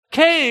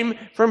came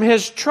from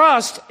His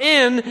trust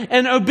in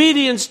and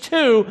obedience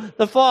to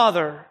the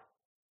Father.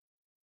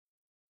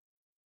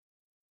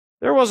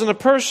 There wasn't a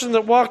person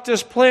that walked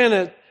this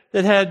planet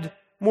that had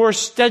more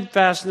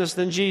steadfastness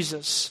than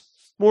Jesus,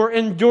 more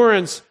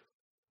endurance,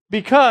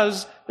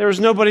 because there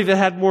was nobody that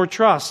had more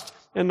trust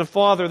in the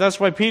Father. That's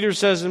why Peter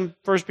says in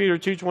 1 Peter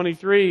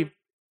 2:23,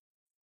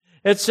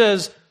 it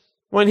says,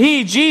 when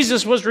He,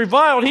 Jesus, was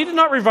reviled, He did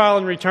not revile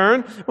in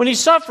return. When He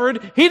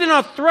suffered, He did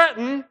not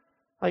threaten.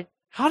 Like,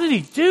 how did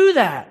He do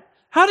that?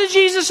 How did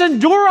Jesus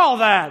endure all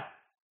that?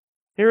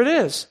 Here it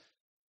is.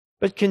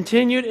 But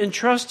continued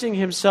entrusting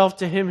Himself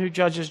to Him who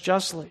judges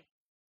justly.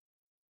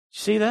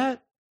 See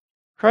that?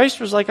 Christ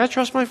was like, I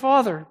trust my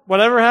Father.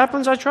 Whatever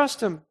happens, I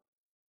trust Him.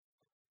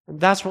 And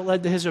that's what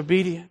led to His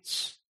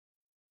obedience.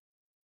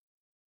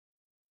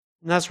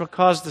 And that's what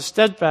caused the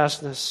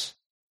steadfastness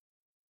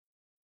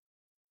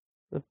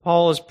that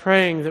Paul is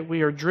praying that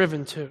we are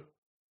driven to.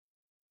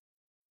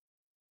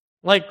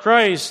 Like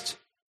Christ,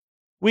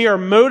 we are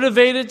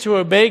motivated to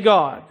obey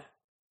God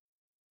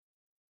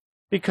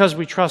because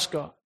we trust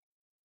God,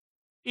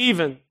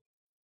 even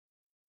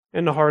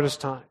in the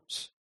hardest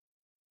times.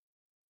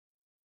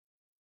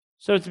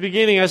 So at the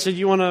beginning I said,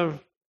 you want to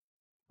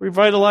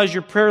revitalize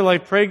your prayer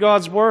life, pray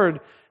God's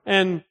Word.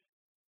 And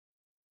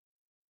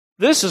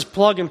this is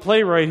plug and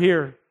play right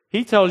here.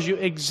 He tells you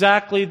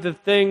exactly the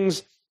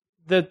things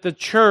that the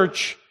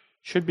church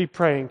should be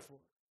praying for.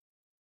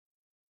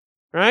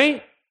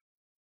 Right?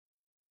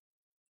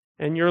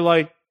 And you're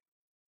like,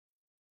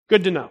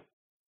 good to know.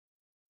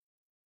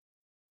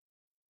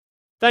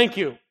 Thank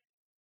you.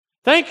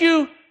 Thank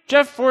you,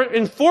 Jeff, for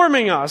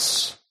informing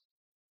us.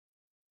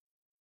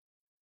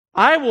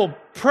 I will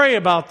pray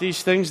about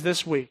these things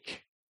this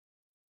week.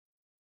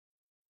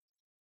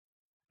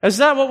 Is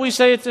that what we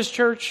say at this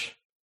church?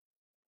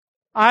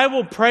 I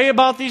will pray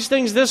about these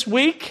things this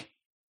week?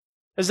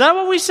 Is that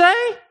what we say?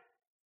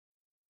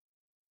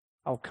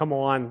 Oh, come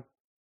on.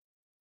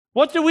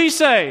 What do we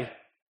say?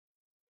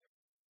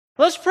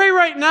 Let's pray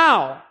right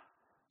now.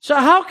 So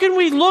how can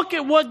we look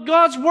at what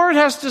God's Word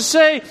has to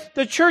say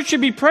the church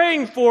should be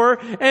praying for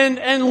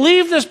and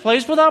leave this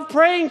place without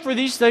praying for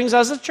these things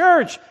as a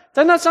church?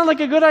 Doesn't that sound like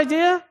a good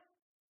idea?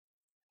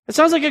 It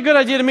sounds like a good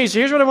idea to me. So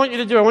here's what I want you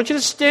to do. I want you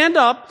to stand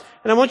up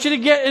and I want you to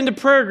get into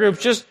prayer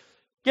groups. Just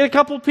get a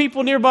couple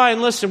people nearby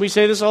and listen. We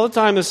say this all the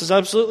time. This is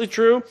absolutely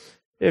true.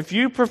 If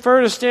you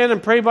prefer to stand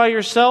and pray by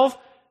yourself,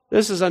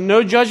 this is a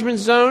no judgment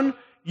zone.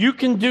 You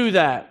can do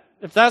that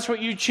if that's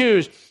what you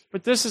choose.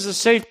 But this is a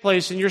safe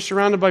place and you're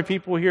surrounded by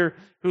people here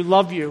who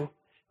love you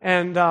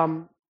and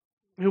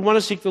who want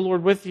to seek the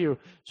Lord with you.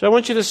 So I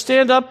want you to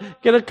stand up,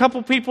 get a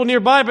couple people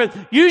nearby. But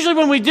usually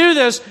when we do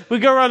this, we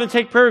go around and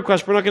take prayer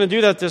requests. We're not going to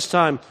do that this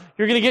time.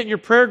 You're going to get in your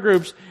prayer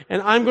groups,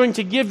 and I'm going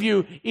to give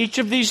you each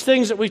of these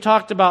things that we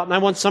talked about. And I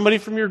want somebody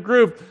from your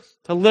group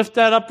to lift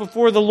that up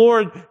before the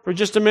Lord for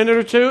just a minute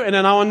or two, and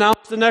then I'll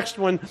announce the next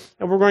one.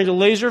 And we're going to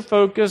laser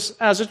focus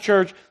as a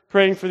church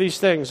praying for these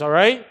things, all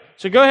right?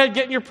 So go ahead,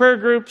 get in your prayer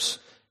groups,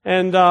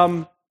 and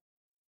Darren's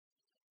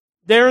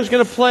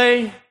going to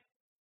play.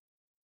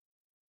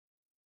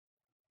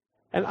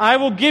 And I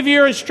will give you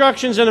your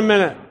instructions in a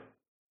minute.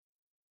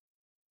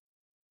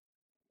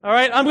 All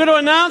right, I'm going to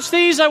announce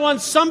these. I want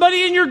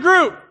somebody in your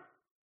group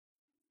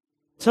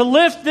to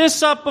lift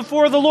this up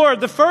before the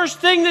Lord. The first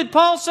thing that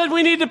Paul said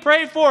we need to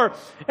pray for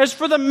is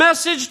for the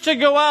message to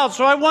go out.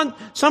 So I want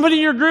somebody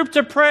in your group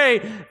to pray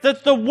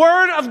that the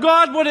Word of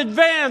God would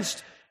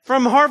advance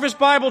from Harvest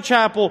Bible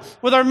Chapel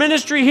with our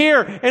ministry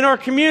here in our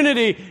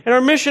community and our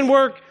mission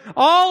work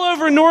all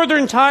over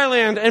northern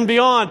Thailand and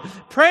beyond.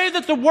 Pray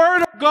that the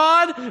Word of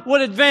God would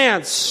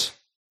advance.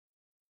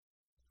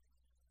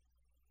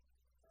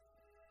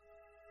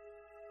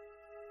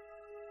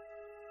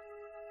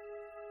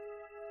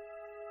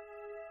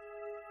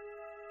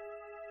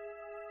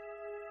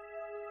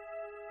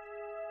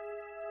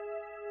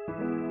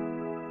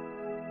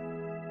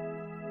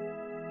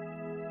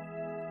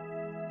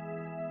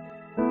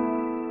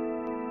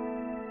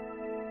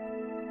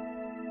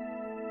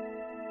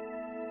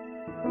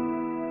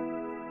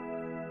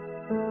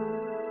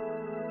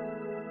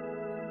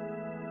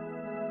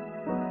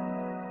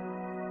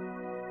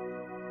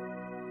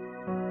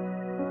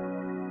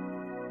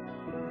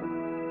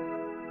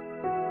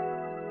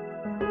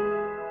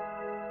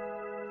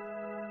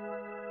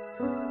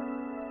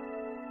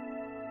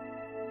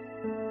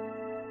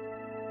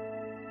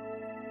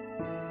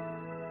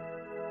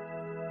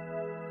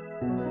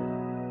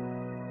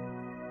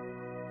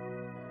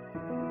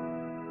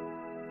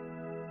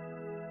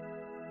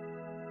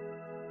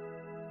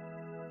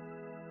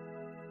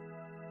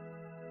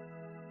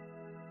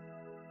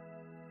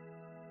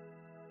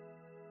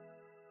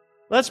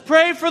 Let's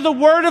pray for the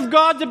Word of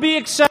God to be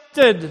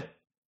accepted.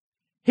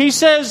 He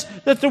says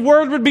that the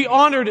Word would be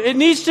honored. It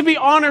needs to be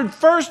honored,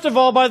 first of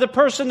all, by the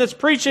person that's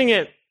preaching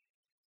it.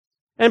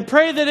 And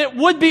pray that it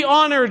would be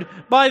honored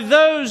by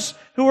those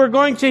who are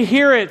going to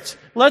hear it.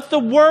 Let the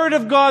Word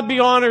of God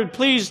be honored.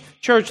 Please,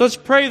 church, let's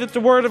pray that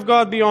the Word of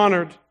God be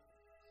honored.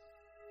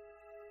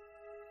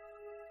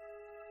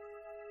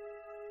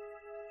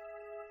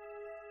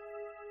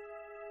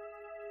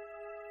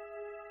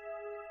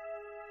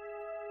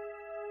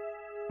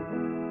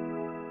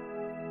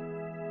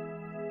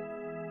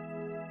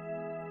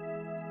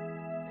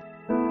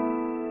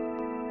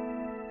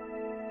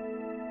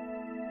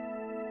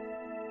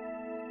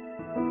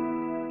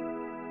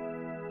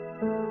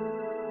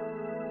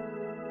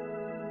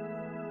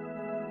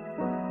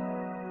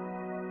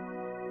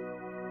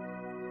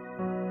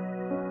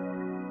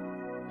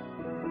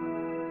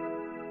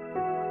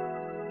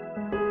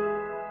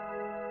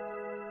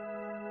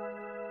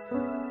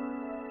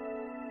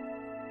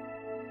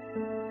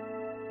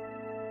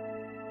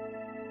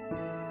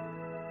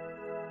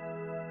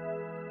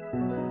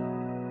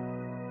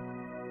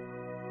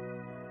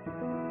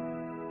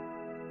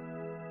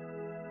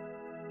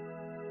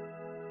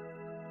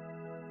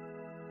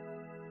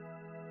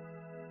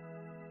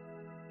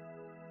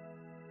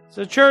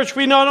 So church,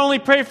 we not only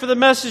pray for the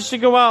message to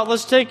go out,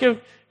 let's take a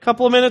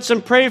couple of minutes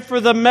and pray for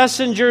the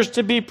messengers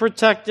to be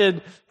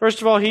protected.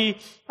 First of all, he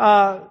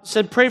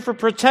said pray for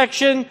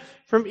protection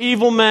from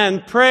evil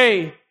men.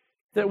 Pray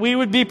that we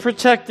would be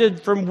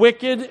protected from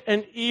wicked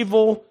and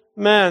evil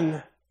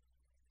men.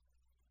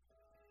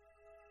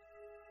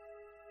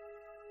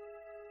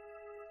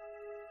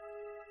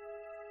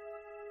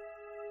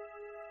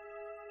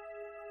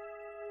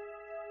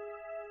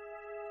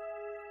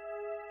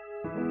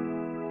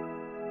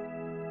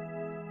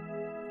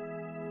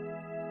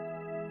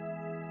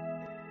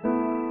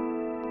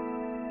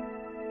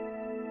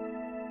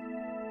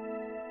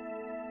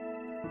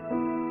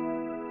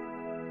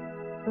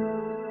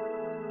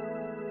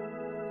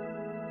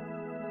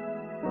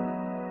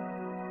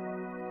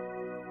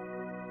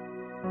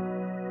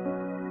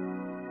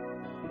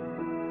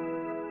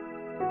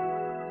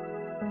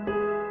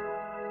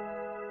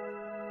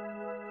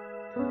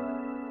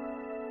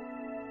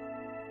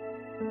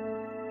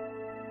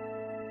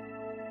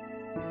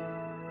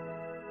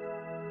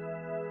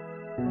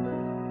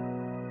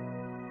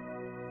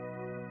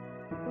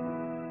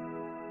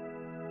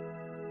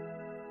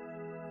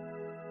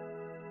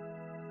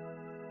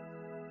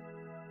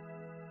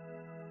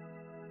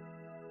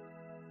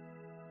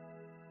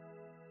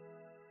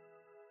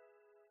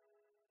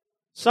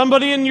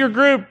 Somebody in your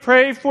group,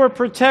 pray for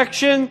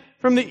protection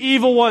from the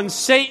evil one.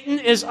 Satan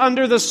is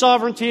under the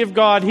sovereignty of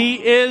God.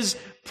 He is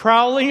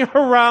prowling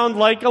around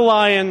like a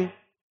lion,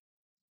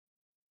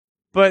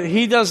 but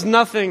he does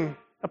nothing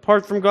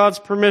apart from God's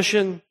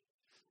permission.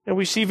 And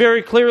we see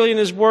very clearly in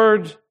His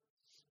Word,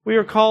 we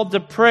are called to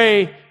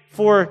pray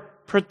for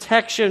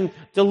protection.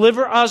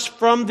 Deliver us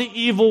from the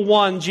evil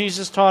one.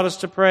 Jesus taught us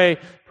to pray.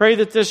 Pray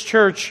that this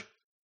church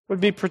would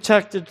be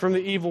protected from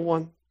the evil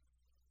one.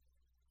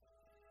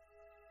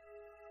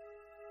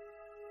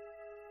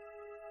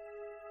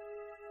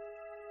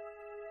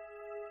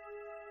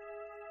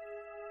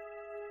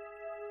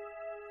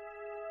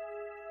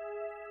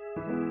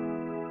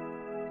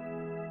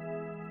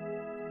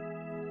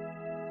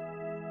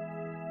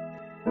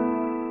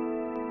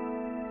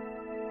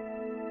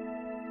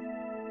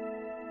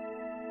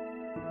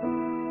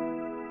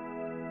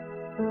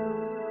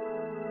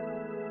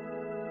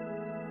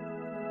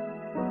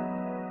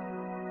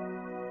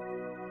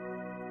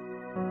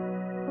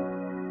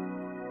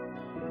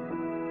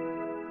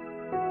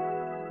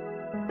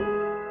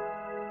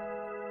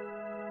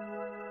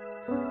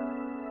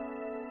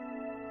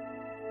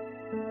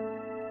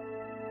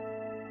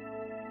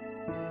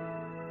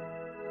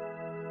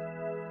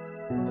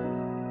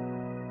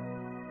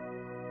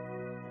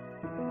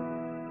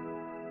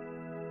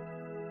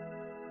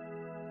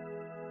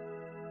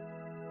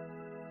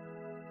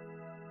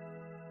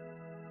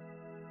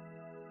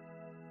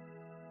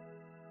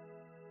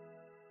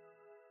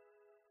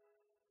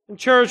 And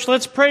church,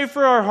 let's pray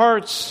for our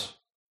hearts.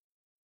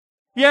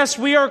 Yes,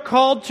 we are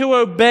called to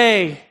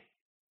obey.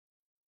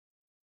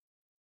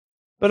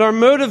 But our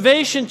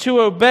motivation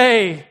to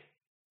obey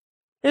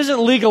isn't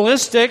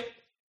legalistic,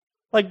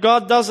 like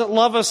God doesn't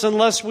love us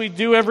unless we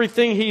do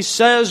everything He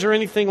says or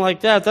anything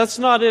like that. That's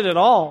not it at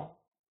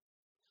all.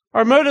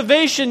 Our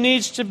motivation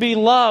needs to be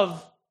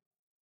love.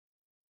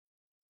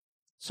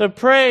 So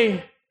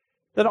pray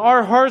that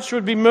our hearts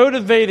would be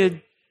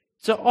motivated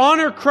to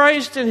honor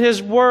Christ and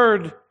His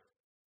Word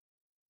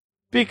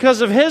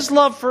because of His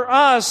love for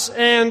us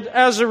and,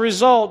 as a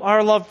result,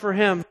 our love for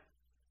Him.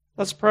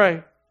 Let's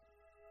pray.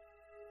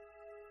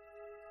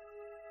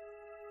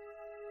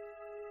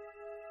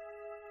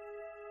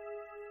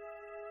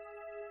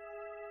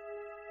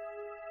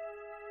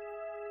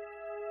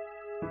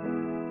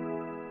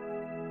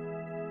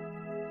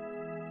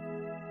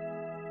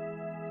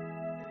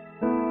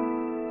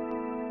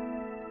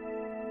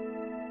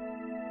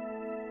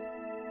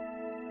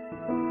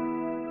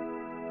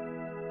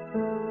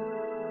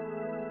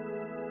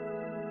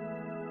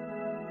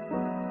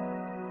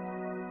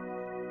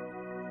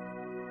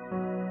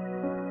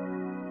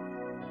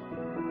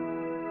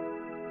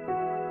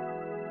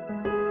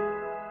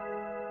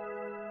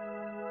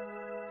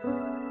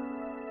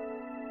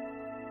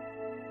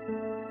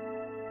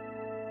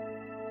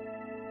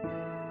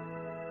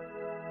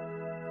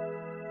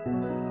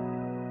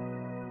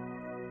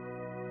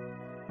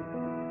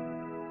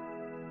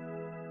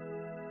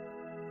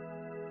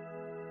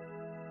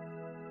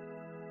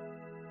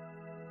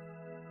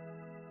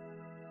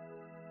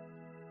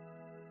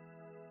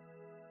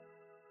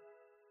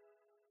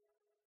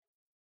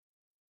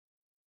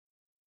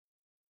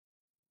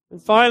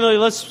 And finally,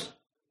 let's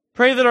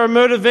pray that our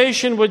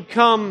motivation would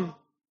come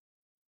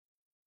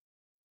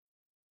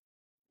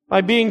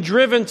by being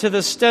driven to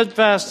the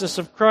steadfastness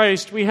of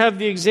Christ. We have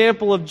the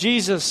example of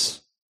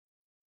Jesus,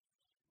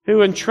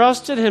 who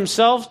entrusted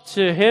Himself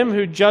to Him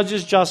who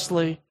judges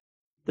justly,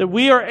 that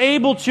we are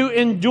able to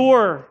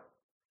endure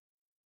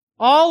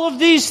all of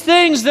these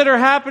things that are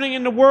happening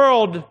in the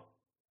world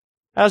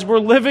as we're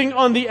living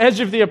on the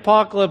edge of the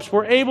apocalypse.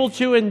 We're able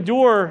to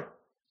endure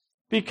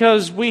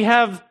because we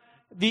have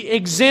the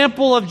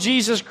example of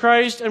Jesus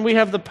Christ and we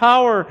have the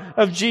power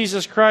of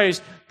Jesus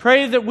Christ.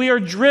 Pray that we are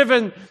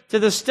driven to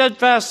the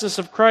steadfastness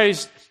of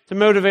Christ to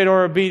motivate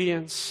our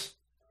obedience.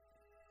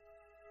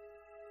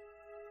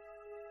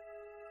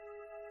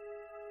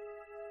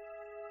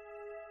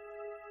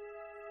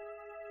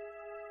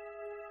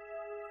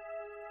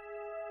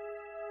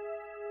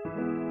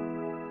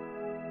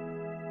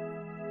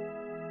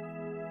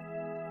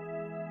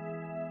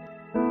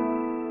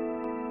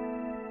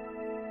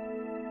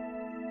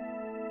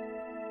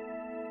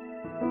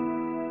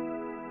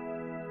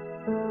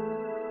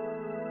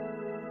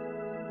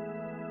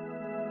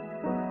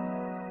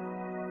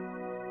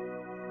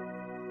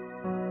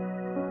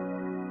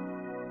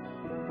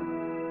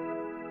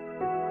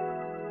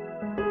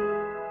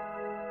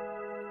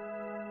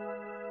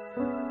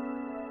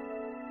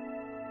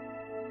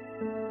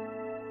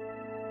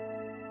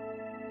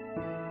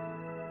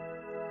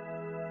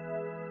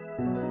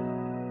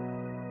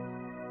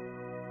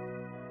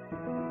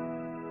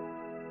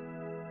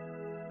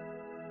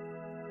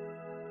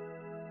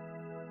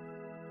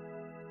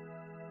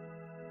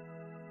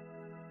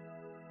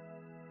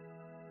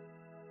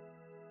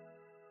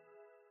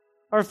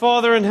 Our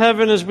Father in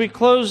heaven, as we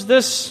close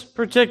this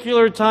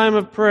particular time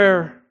of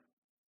prayer,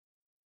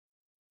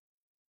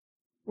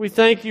 we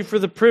thank You for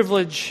the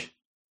privilege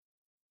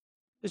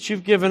that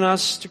You've given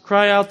us to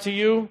cry out to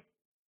You.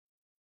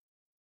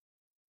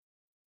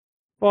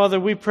 Father,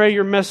 we pray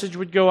Your message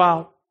would go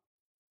out,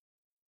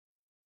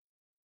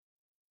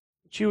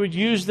 that You would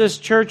use this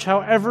church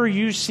however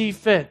You see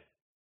fit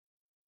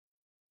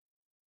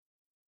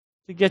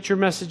to get Your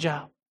message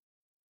out.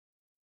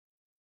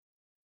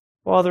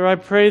 Father, I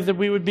pray that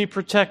we would be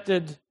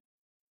protected.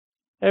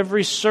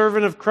 Every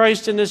servant of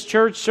Christ in this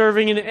church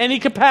serving in any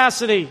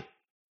capacity.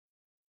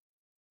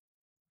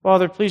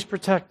 Father, please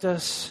protect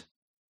us.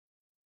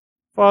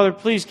 Father,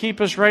 please keep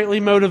us rightly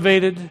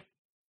motivated.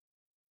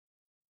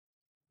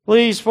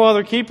 Please,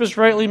 Father, keep us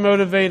rightly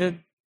motivated.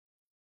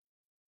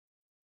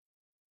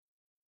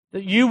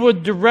 That You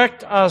would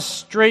direct us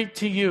straight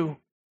to You.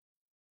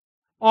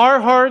 Our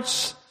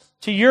hearts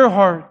to Your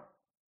heart.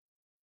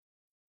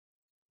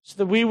 So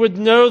that we would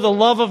know the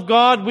love of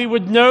God, we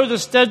would know the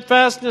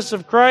steadfastness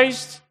of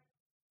Christ,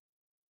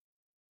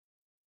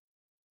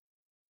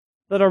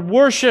 that our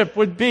worship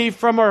would be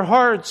from our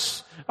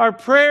hearts. Our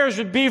prayers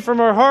would be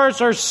from our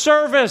hearts. Our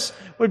service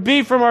would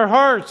be from our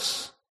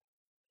hearts.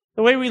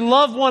 The way we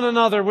love one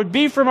another would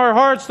be from our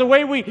hearts. The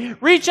way we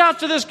reach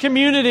out to this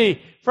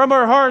community from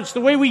our hearts.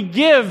 The way we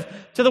give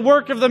to the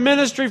work of the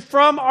ministry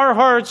from our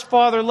hearts.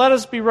 Father, let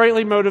us be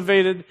rightly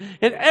motivated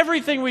in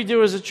everything we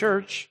do as a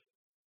church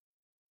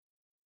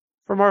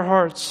from our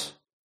hearts.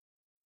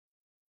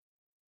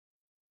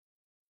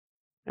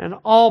 And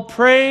all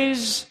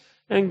praise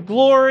and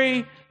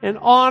glory and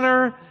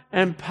honor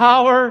and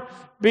power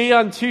be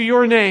unto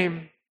your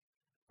name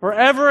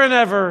forever and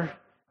ever.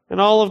 And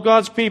all of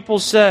God's people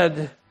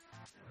said,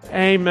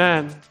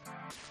 Amen.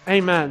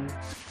 Amen.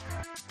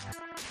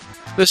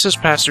 This is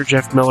Pastor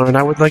Jeff Miller, and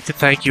I would like to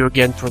thank you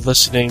again for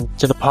listening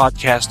to the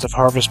podcast of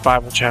Harvest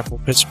Bible Chapel,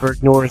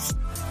 Pittsburgh North.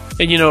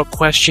 And a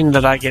question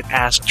that I get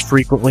asked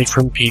frequently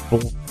from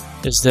people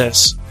is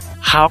this: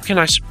 how can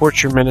I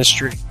support your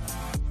ministry?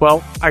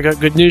 Well, I got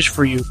good news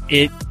for you.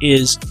 It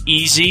is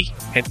easy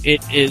and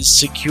it is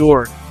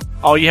secure.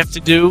 All you have to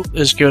do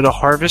is go to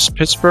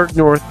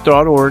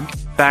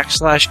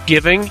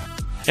harvestpittsburghnorth.org/giving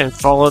and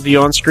follow the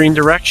on-screen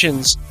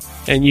directions,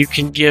 and you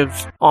can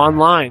give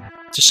online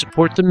to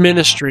support the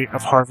ministry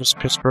of Harvest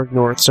Pittsburgh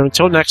North. So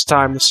until next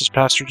time, this is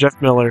Pastor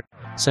Jeff Miller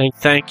saying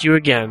thank you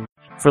again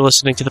for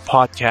listening to the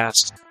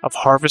podcast of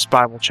Harvest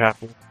Bible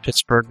Chapel,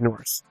 Pittsburgh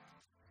North.